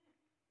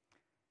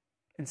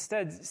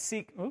 Instead,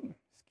 seek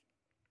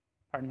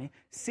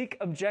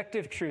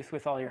objective truth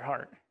with all your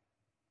heart.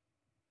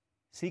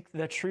 Seek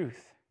the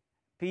truth.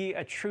 Be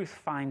a truth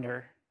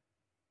finder.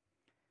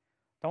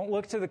 Don't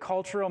look to the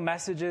cultural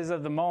messages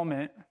of the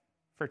moment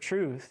for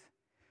truth.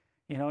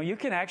 You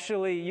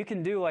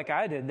can do like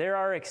I did. There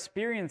are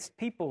experienced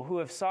people who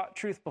have sought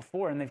truth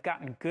before and they've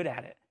gotten good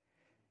at it.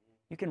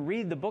 You can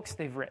read the books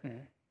they've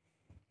written.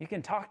 You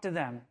can talk to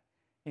them.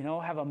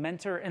 Have a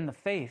mentor in the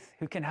faith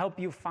who can help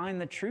you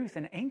find the truth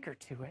and anchor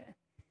to it.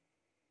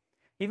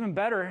 Even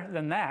better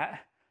than that,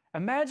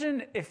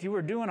 imagine if you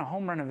were doing a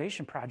home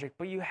renovation project,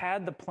 but you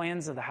had the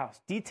plans of the house,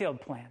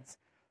 detailed plans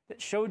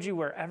that showed you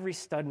where every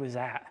stud was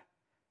at.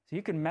 So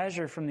you could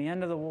measure from the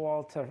end of the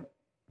wall to,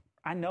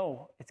 I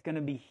know it's going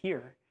to be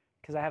here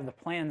because I have the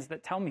plans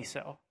that tell me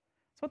so.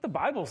 That's what the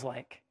Bible's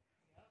like.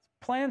 It's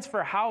plans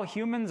for how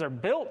humans are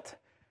built,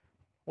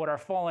 what our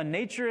fallen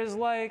nature is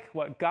like,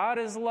 what God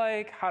is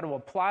like, how to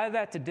apply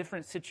that to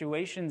different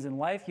situations in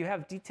life. You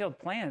have detailed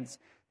plans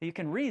that you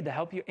can read to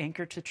help you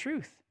anchor to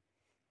truth.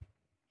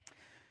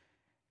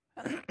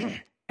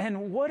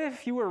 And what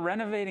if you were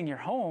renovating your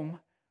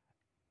home,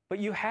 but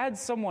you had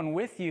someone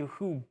with you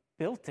who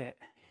built it,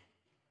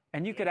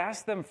 and you could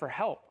ask them for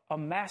help, a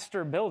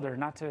master builder,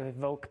 not to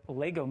evoke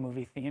Lego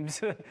movie themes,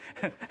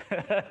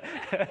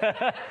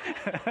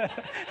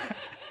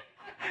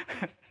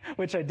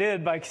 which I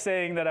did by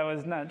saying that I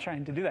was not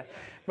trying to do that.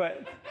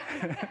 But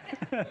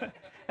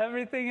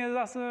everything is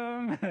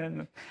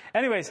awesome.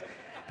 Anyways,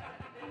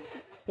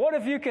 what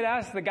if you could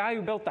ask the guy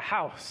who built the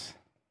house,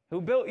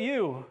 who built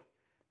you,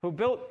 who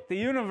built the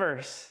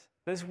universe,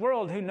 this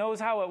world, who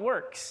knows how it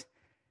works?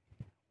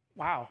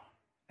 Wow,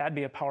 that'd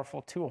be a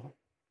powerful tool.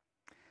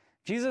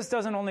 Jesus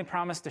doesn't only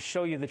promise to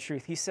show you the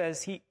truth. He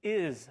says he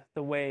is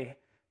the way,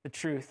 the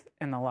truth,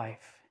 and the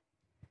life.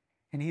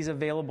 And he's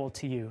available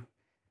to you.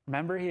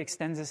 Remember, he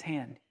extends his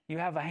hand. You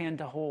have a hand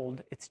to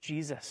hold. It's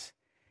Jesus.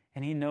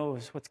 And he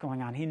knows what's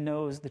going on. He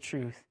knows the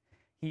truth.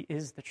 He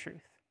is the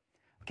truth.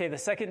 Okay, the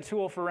second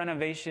tool for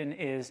renovation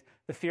is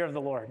the fear of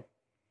the Lord.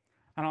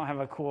 I don't have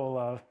a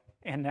cool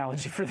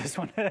analogy for this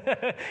one.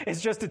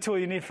 It's just a tool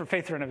you need for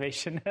faith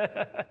renovation.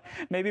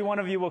 Maybe one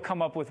of you will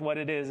come up with what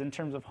it is in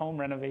terms of home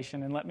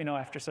renovation and let me know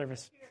after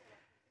service.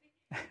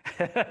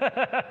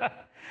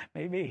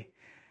 Maybe.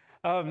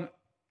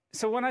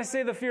 So when I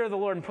say the fear of the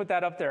Lord and put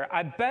that up there,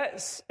 I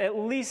bet at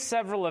least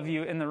several of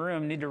you in the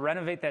room need to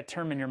renovate that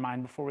term in your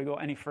mind before we go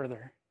any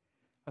further.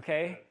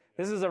 Okay?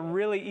 This is a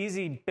really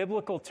easy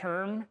biblical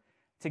term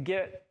to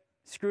get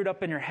screwed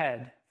up in your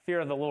head, fear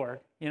of the Lord.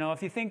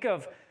 If you think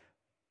of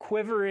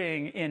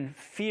quivering in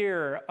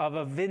fear of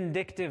a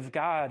vindictive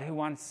God who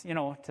wants,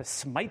 to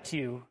smite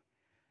you,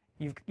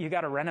 you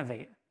got to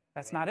renovate.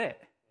 That's not it.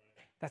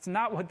 That's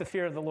not what the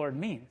fear of the Lord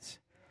means.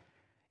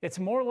 It's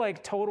more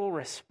like total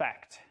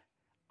respect,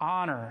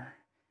 honor,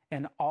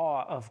 and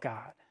awe of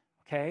God,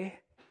 okay?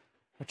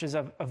 Which is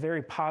a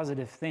very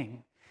positive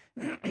thing.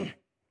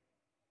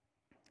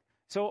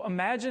 So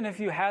imagine if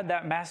you had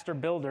that master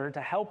builder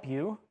to help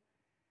you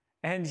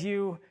and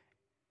you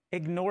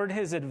ignored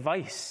his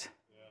advice.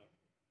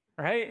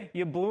 Right?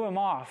 You blew him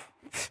off.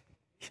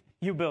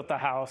 You built the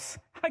house.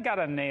 I got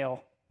a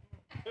nail.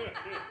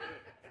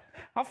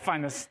 I'll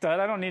find a stud.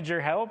 I don't need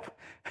your help.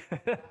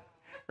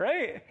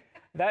 Right?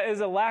 That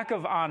is a lack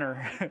of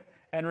honor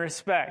and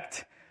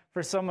respect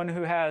for someone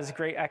who has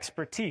great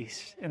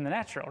expertise in the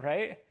natural,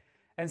 right?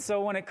 And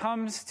so when it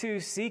comes to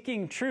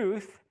seeking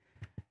truth,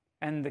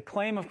 and the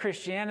claim of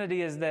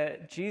Christianity is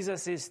that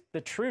Jesus is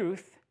the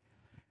truth,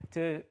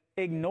 to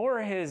ignore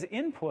his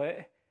input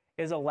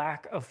is a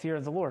lack of fear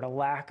of the Lord, a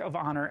lack of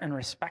honor and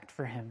respect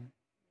for him.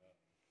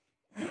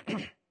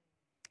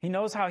 He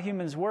knows how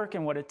humans work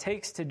and what it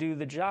takes to do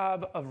the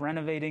job of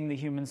renovating the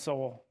human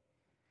soul.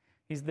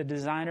 He's the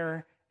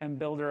designer and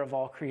builder of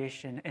all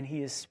creation, and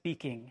he is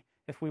speaking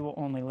if we will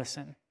only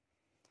listen.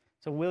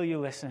 So will you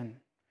listen?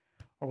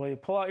 Or will you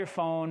pull out your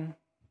phone,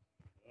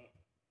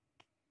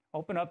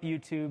 open up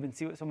YouTube, and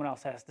see what someone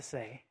else has to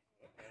say?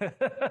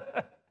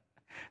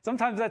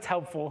 Sometimes that's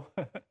helpful.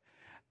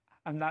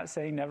 I'm not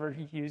saying never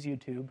use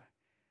YouTube.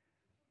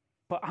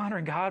 But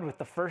honor God with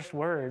the first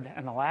word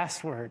and the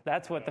last word.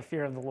 That's what the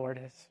fear of the Lord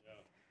is.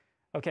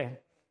 Okay.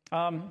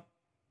 I'm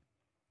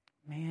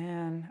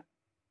going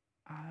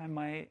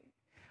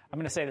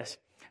to say this.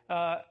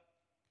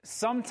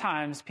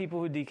 Sometimes people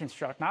who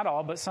deconstruct, not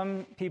all, but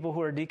some people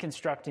who are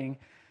deconstructing,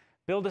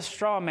 build a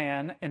straw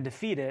man and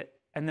defeat it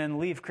and then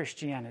leave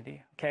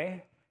Christianity,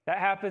 okay? That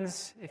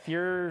happens if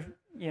you're,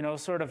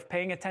 sort of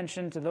paying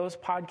attention to those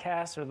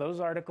podcasts or those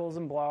articles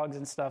and blogs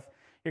and stuff.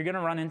 You're going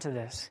to run into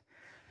this.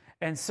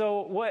 And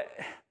so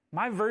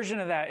my version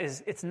of that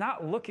is, it's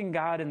not looking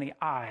God in the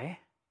eye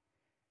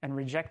and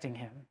rejecting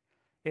him.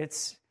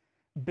 It's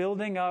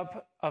building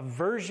up a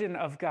version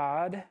of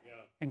God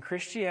in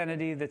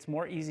Christianity that's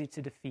more easy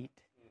to defeat.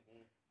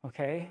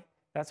 Okay?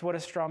 That's what a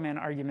straw man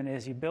argument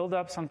is. You build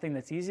up something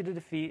that's easy to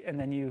defeat, and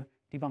then you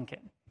debunk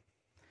it.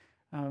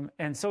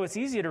 And so it's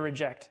easy to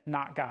reject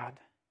not God.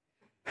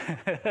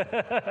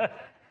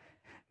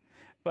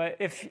 But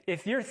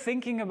if you're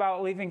thinking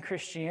about leaving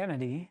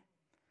Christianity,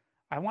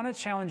 I want to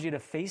challenge you to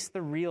face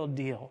the real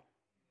deal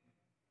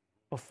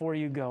before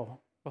you go,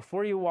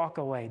 before you walk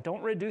away.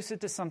 Don't reduce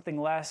it to something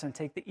less and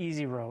take the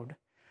easy road.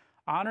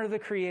 Honor the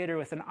Creator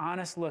with an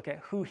honest look at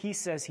who he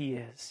says he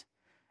is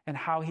and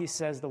how he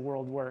says the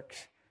world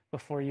works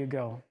before you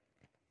go.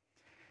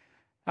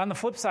 On the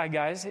flip side,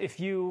 guys, if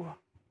you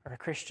are a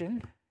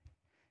Christian,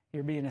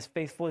 you're being as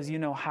faithful as you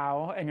know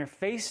how, and you're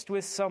faced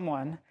with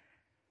someone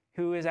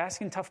who is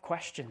asking tough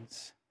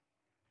questions,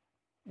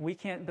 we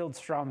can't build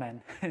straw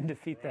men and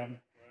defeat them.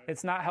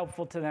 It's not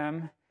helpful to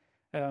them.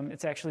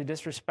 It's actually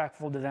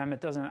disrespectful to them.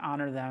 It doesn't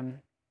honor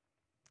them.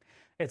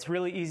 It's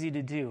really easy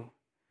to do.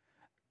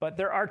 But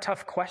there are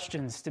tough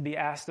questions to be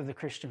asked of the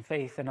Christian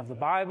faith and of the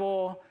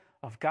Bible,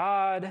 of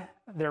God.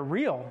 They're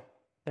real.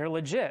 They're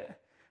legit.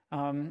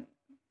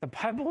 The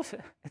Bible,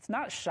 it's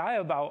not shy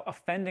about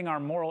offending our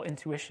moral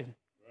intuition.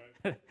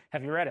 Right.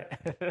 Have you read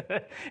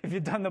it? If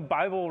you've done the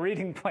Bible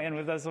reading plan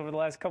with us over the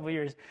last couple of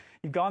years,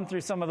 you've gone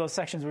through some of those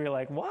sections where you're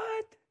like,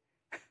 what?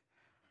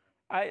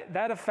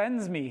 That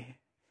offends me.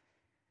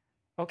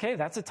 Okay,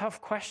 that's a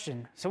tough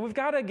question. So we've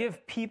got to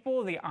give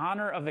people the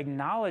honor of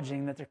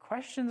acknowledging that their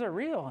questions are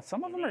real.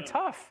 Some of them are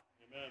tough.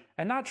 Amen.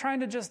 And not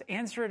trying to just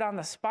answer it on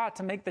the spot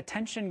to make the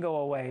tension go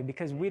away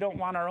because we don't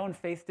want our own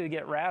faith to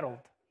get rattled.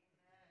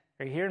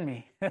 Are you hearing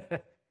me?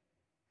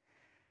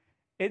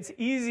 It's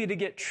easy to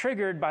get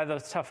triggered by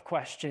those tough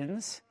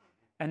questions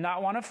and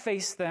not want to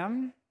face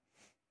them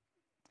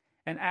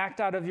and act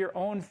out of your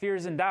own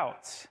fears and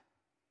doubts.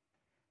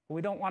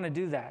 We don't want to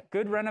do that.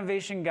 Good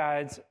renovation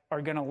guides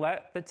are going to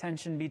let the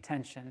tension be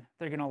tension.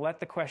 They're going to let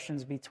the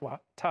questions be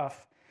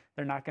tough.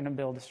 They're not going to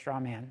build a straw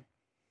man.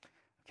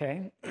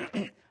 Okay?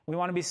 We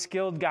want to be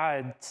skilled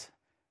guides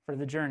for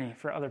the journey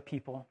for other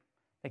people.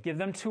 That give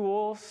them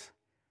tools,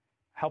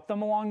 help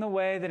them along the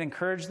way, that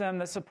encourage them,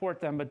 that support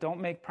them, but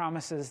don't make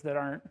promises that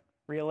aren't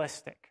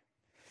realistic.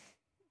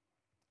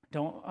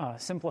 Don't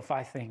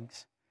simplify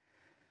things.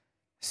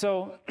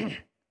 So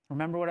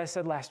remember what I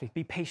said last week.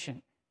 Be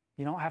patient.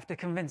 You don't have to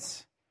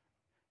convince.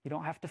 You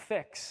don't have to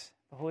fix.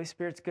 The Holy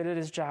Spirit's good at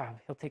his job.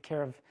 He'll take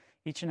care of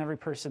each and every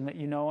person that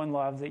you know and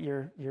love that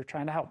you're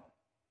trying to help.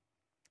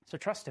 So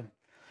trust him.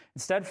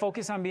 Instead,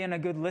 focus on being a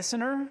good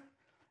listener,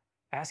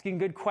 asking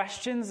good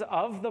questions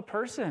of the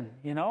person,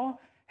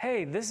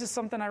 Hey, this is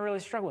something I really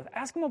struggle with.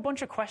 Ask them a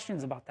bunch of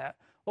questions about that.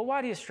 Well,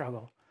 why do you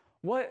struggle?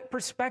 What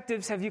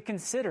perspectives have you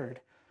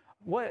considered?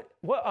 What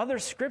other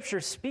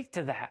scriptures speak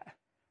to that?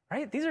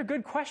 Right? These are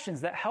good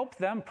questions that help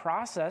them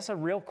process a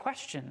real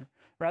question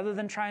rather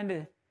than trying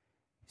to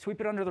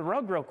sweep it under the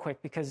rug real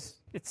quick because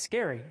it's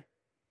scary.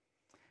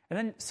 And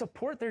then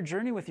support their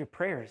journey with your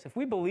prayers. If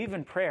we believe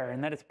in prayer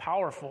and that it's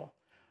powerful,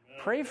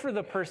 pray for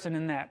the person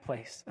in that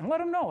place and let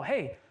them know,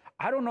 hey,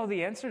 I don't know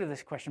the answer to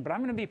this question, but I'm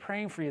going to be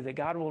praying for you that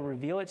God will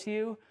reveal it to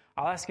you.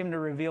 I'll ask him to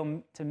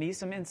reveal to me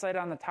some insight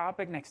on the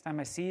topic next time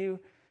I see you.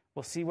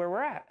 We'll see where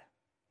we're at.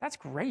 That's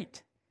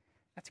great.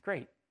 That's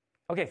great.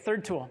 Okay,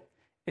 third tool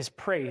is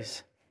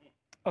praise.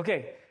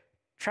 Okay,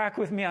 track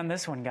with me on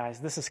this one, guys.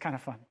 This is kind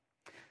of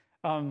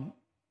fun.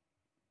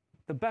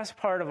 The best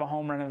part of a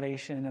home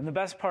renovation and the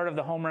best part of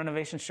the home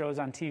renovation shows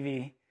on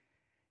TV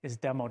is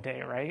demo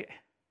day, right?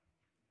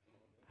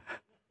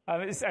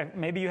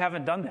 Maybe you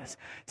haven't done this.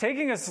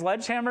 Taking a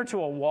sledgehammer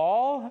to a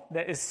wall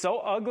that is so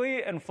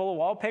ugly and full of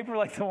wallpaper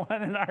like the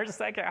one in our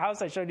second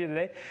house I showed you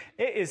today,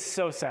 it is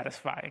so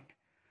satisfying.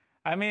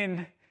 I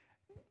mean,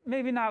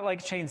 maybe not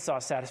like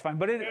chainsaw satisfying,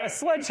 but a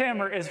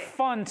sledgehammer is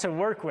fun to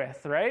work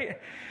with, right?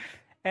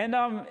 And,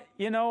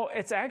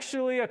 it's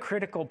actually a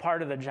critical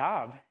part of the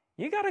job.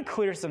 You got to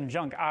clear some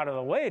junk out of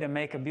the way to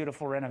make a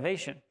beautiful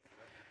renovation.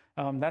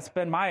 That's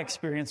been my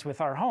experience with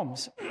our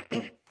homes.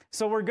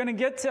 So we're going to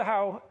get to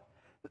how,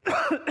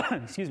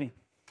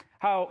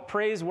 how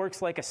praise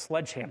works like a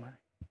sledgehammer.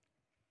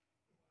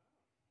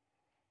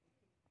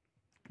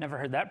 Never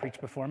heard that preached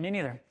before. Me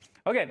neither.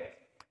 Okay,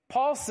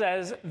 Paul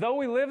says, though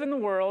we live in the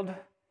world,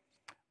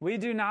 we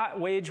do not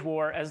wage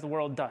war as the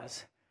world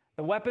does.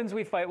 The weapons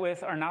we fight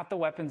with are not the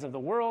weapons of the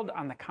world.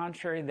 On the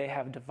contrary, they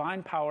have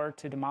divine power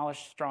to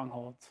demolish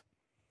strongholds.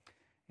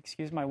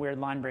 Excuse my weird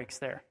line breaks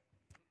there.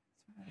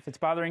 If it's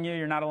bothering you,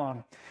 you're not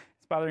alone.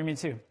 It's bothering me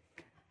too.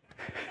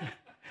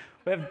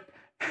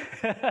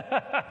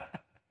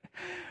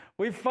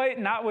 We fight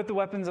not with the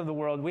weapons of the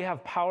world. We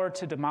have power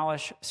to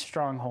demolish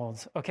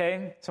strongholds.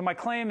 Okay? So my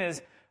claim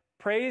is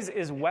praise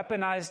is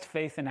weaponized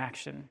faith in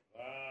action.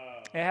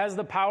 Wow. It has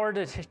the power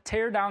to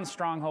tear down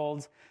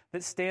strongholds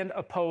that stand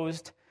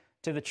opposed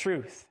to the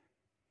truth.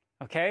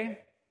 Okay?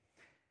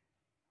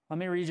 Let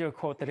me read you a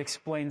quote that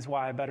explains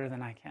why better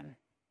than I can.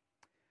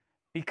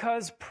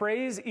 Because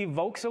praise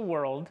evokes a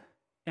world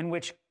in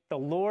which the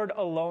Lord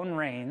alone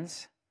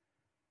reigns,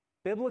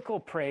 biblical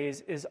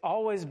praise is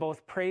always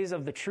both praise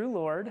of the true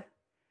Lord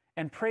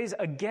and praise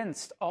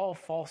against all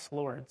false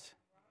lords.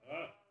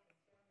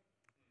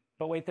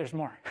 But wait, there's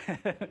more.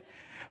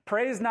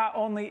 Praise not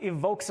only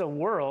evokes a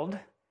world,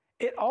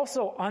 it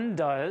also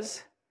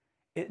undoes,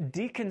 it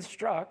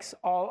deconstructs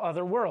all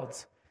other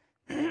worlds.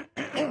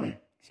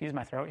 Excuse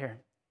my throat here.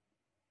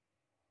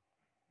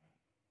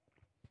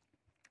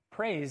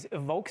 Praise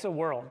evokes a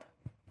world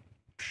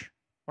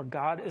where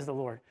God is the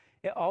Lord.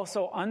 It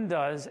also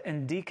undoes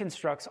and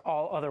deconstructs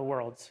all other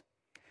worlds.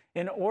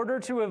 In order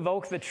to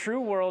evoke the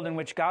true world in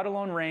which God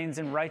alone reigns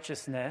in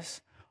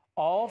righteousness,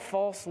 all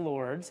false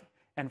lords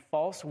and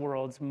false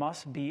worlds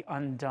must be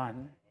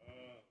undone.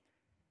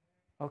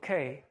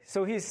 Okay,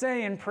 so he's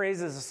saying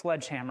praise is a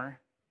sledgehammer.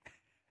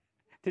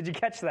 Did you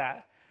catch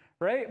that?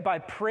 Right? By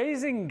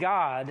praising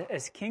God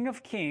as King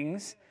of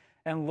Kings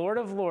and Lord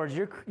of Lords,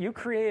 you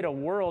create a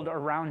world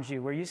around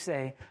you where you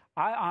say,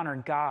 I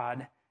honor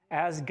God,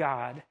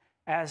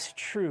 as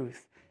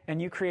truth,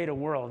 and you create a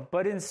world.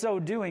 But in so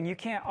doing, you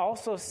can't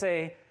also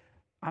say,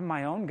 I'm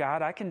my own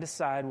God, I can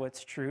decide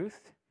what's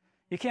truth.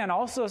 You can't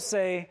also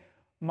say,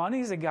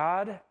 money's a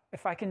God,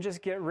 if I can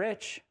just get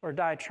rich or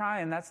die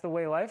trying, that's the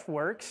way life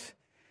works.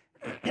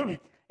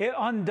 It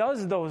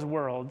undoes those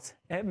worlds.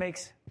 It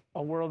makes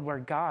a world where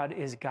God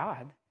is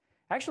God.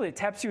 Actually, it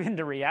taps you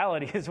into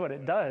reality is what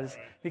it does,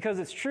 because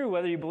it's true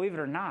whether you believe it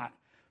or not.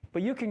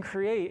 But you can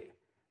create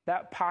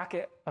that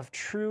pocket of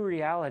true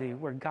reality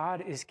where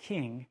God is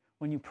king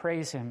when you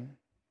praise him.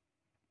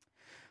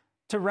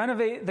 To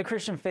renovate the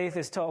Christian faith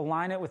is to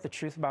align it with the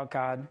truth about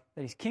God,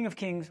 that he's King of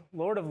Kings,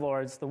 Lord of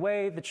Lords, the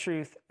way, the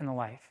truth, and the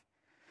life.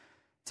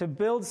 To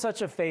build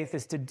such a faith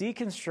is to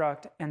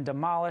deconstruct and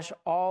demolish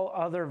all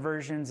other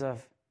versions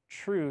of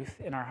truth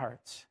in our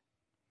hearts.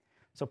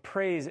 So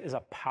praise is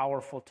a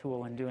powerful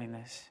tool in doing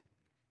this.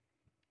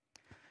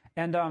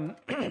 And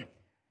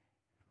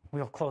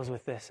we'll close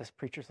with this, as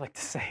preachers like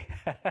to say.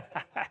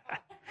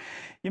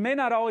 You may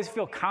not always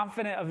feel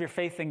confident of your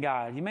faith in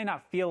God. You may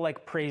not feel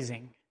like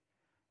praising.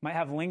 You might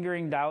have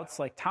lingering doubts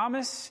like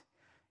Thomas.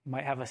 You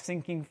might have a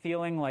sinking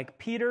feeling like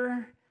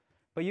Peter.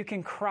 But you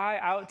can cry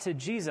out to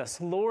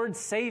Jesus, Lord,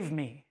 save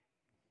me.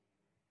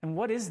 And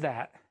what is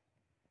that?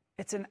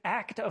 It's an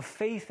act of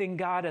faith in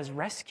God as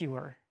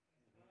rescuer.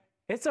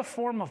 It's a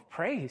form of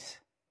praise.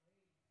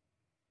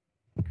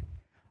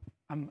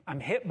 I'm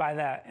hit by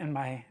that in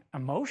my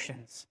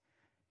emotions.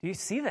 Do you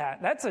see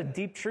that? That's a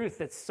deep truth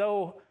that's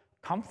so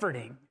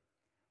comforting,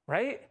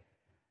 right?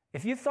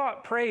 If you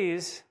thought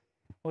praise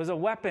was a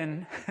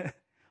weapon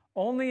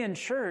only in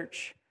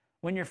church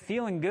when you're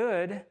feeling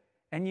good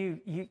and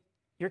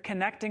you're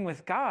connecting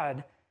with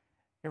God,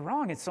 you're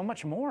wrong. It's so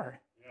much more.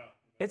 Yeah.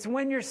 It's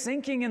when you're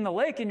sinking in the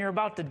lake and you're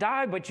about to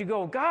die, but you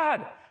go,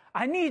 God,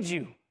 I need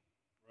you.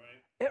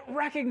 Right. It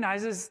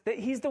recognizes that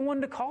he's the one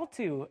to call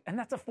to, and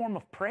that's a form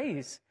of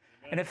praise.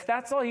 Amen. And if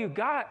that's all you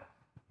got,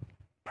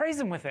 praise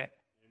him with it.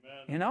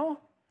 Amen. You know?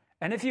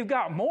 And if you've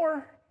got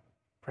more,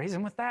 praise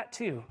him with that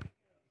too.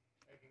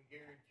 I can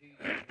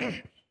guarantee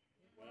you.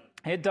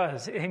 It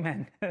does.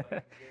 Amen.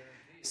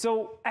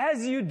 So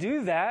as you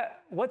do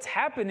that, what's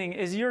happening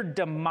is you're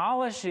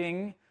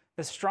demolishing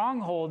the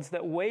strongholds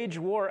that wage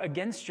war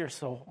against your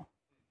soul.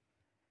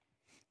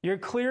 You're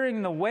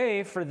clearing the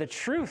way for the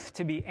truth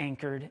to be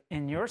anchored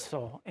in your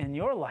soul, in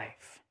your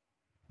life.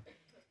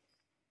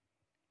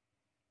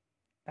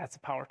 That's a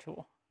power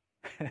tool.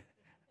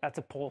 That's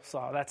a pole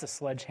saw. That's a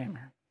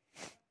sledgehammer.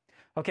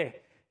 Okay,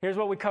 here's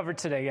what we covered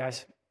today,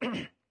 guys.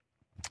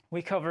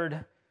 We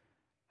covered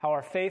how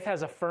our faith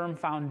has a firm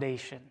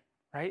foundation.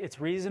 Right?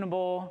 It's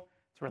reasonable,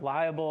 it's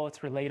reliable, it's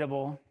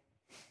relatable.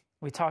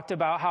 We talked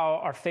about how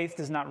our faith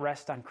does not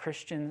rest on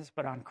Christians,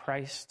 but on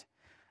Christ.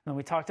 And then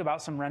we talked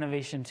about some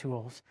renovation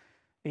tools.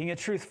 Being a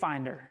truth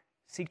finder.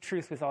 Seek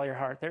truth with all your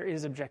heart. There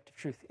is objective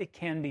truth. It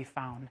can be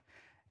found.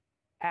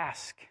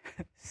 Ask,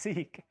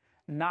 seek,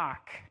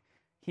 knock.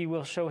 He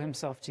will show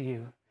himself to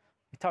you.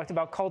 We talked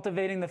about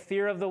cultivating the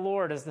fear of the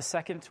Lord as the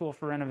second tool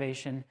for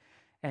renovation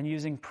and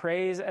using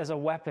praise as a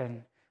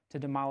weapon to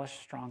demolish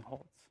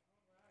strongholds.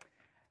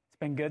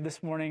 Been good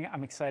this morning.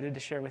 I'm excited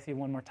to share with you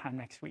one more time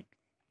next week.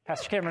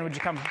 Pastor Cameron, would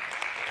you come?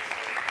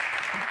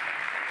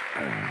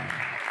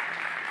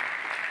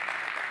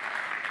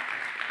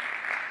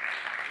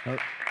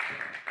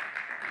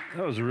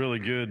 That was a really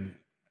good,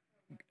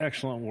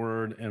 excellent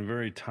word and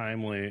very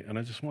timely, and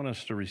I just want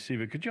us to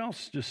receive it. Could you all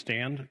just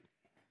stand?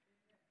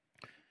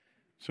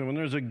 So when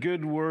there's a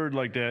good word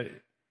like that,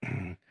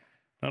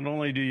 not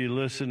only do you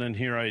listen and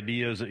hear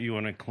ideas that you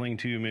want to cling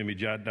to, maybe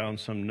jot down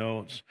some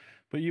notes,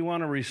 but you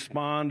want to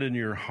respond in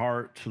your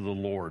heart to the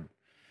Lord.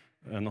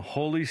 And the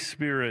Holy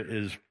Spirit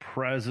is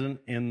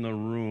present in the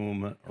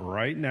room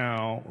right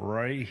now,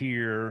 right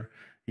here.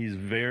 He's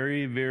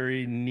very,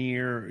 very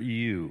near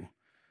you.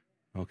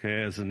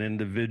 okay, as an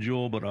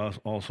individual, but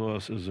also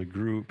us as a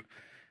group.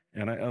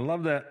 And I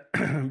love that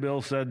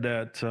Bill said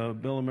that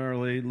Bill and Mary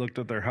Lee looked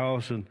at their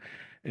house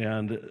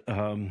and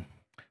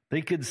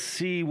they could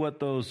see what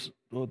those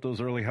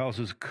early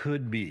houses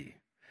could be.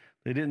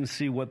 They didn't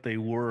see what they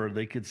were.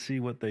 They could see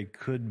what they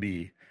could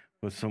be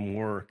with some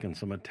work and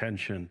some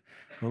attention.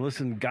 Well,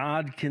 listen,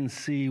 God can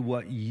see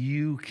what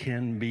you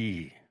can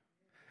be.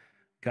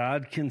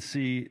 God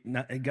sees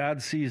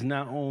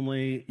not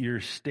only your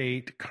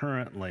state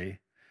currently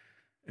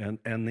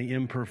and the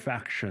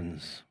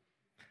imperfections,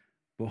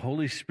 but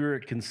Holy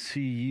Spirit can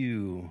see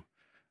you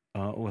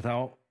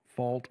without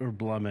fault or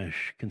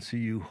blemish, can see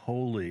you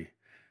holy.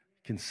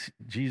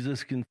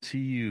 Jesus can see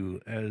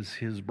you as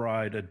his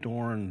bride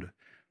adorned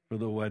for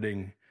the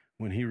wedding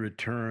when he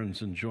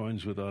returns and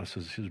joins with us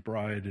as his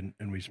bride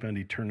and we spend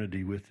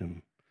eternity with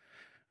him.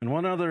 And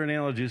one other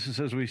analogy, this is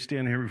as we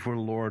stand here before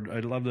the Lord, I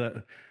love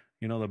that,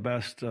 the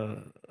best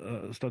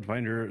stud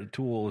finder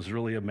tool is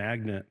really a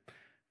magnet.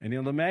 And,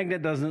 the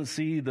magnet doesn't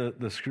see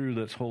the screw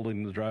that's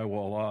holding the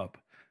drywall up.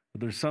 But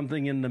there's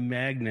something in the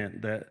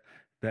magnet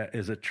that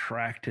is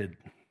attracted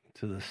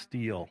to the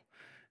steel.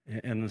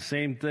 And the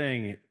same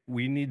thing,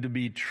 we need to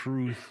be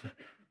truth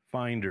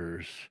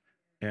finders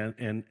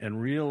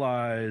and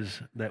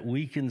realize that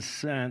we can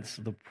sense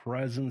the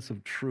presence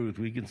of truth.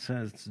 We can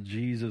sense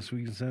Jesus.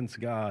 We can sense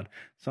God,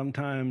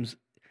 sometimes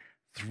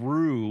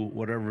through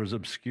whatever is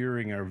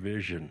obscuring our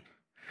vision.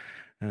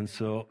 And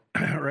so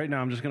right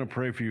now, I'm just going to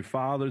pray for you.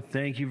 Father,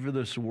 thank you for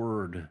this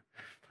word,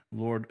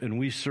 Lord, and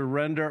we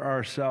surrender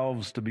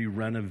ourselves to be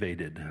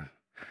renovated.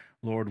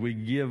 Lord, we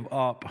give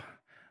up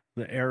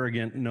the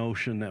arrogant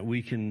notion that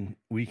we can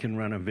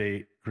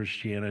renovate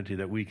Christianity,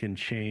 that we can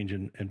change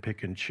and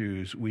pick and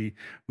choose. We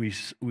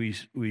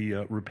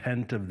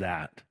repent of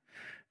that,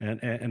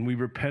 and we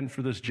repent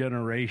for this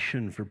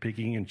generation for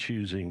picking and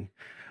choosing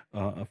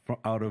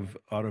out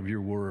of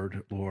your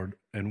word, Lord.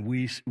 And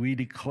we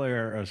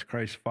declare as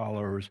Christ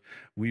followers,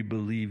 we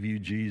believe you,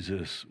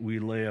 Jesus. We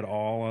lay it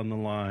all on the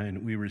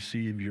line. We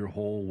receive your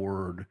whole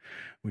word.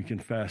 We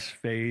confess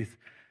faith,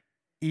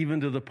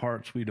 even to the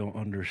parts we don't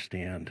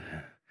understand.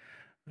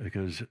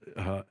 Because,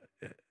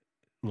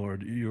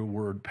 Lord, your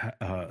word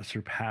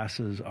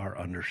surpasses our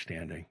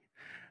understanding.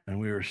 And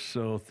we are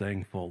so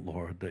thankful,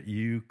 Lord, that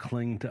you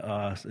cling to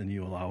us and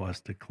you allow us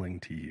to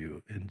cling to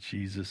you. In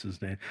Jesus'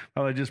 name.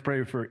 Father, I just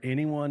pray for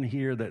anyone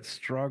here that's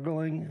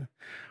struggling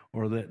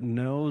or that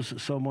knows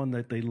someone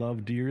that they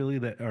love dearly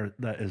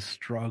that is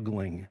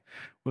struggling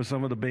with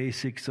some of the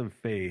basics of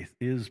faith.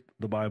 Is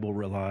the Bible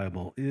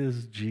reliable?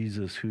 Is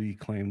Jesus who he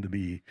claimed to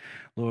be?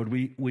 Lord,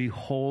 we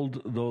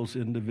hold those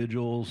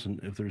individuals, and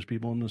if there's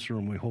people in this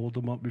room, we hold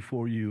them up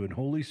before you. And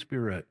Holy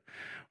Spirit,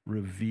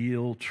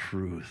 reveal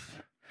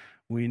truth.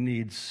 We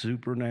need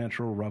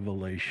supernatural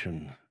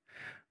revelation.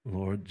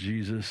 Lord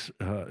Jesus,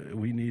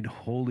 we need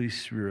Holy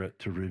Spirit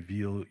to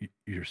reveal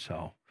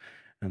yourself.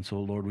 And so,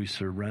 Lord, we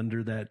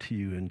surrender that to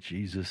you in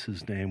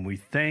Jesus' name. We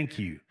thank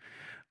you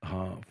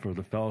for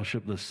the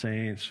fellowship of the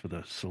saints, for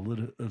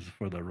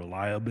the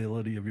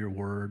reliability of your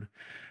word,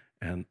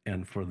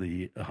 and for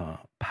the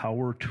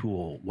power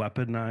tool,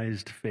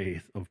 weaponized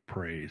faith of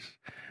praise.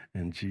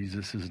 In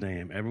Jesus'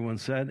 name. Everyone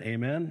said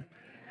amen?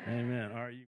 Amen. All right.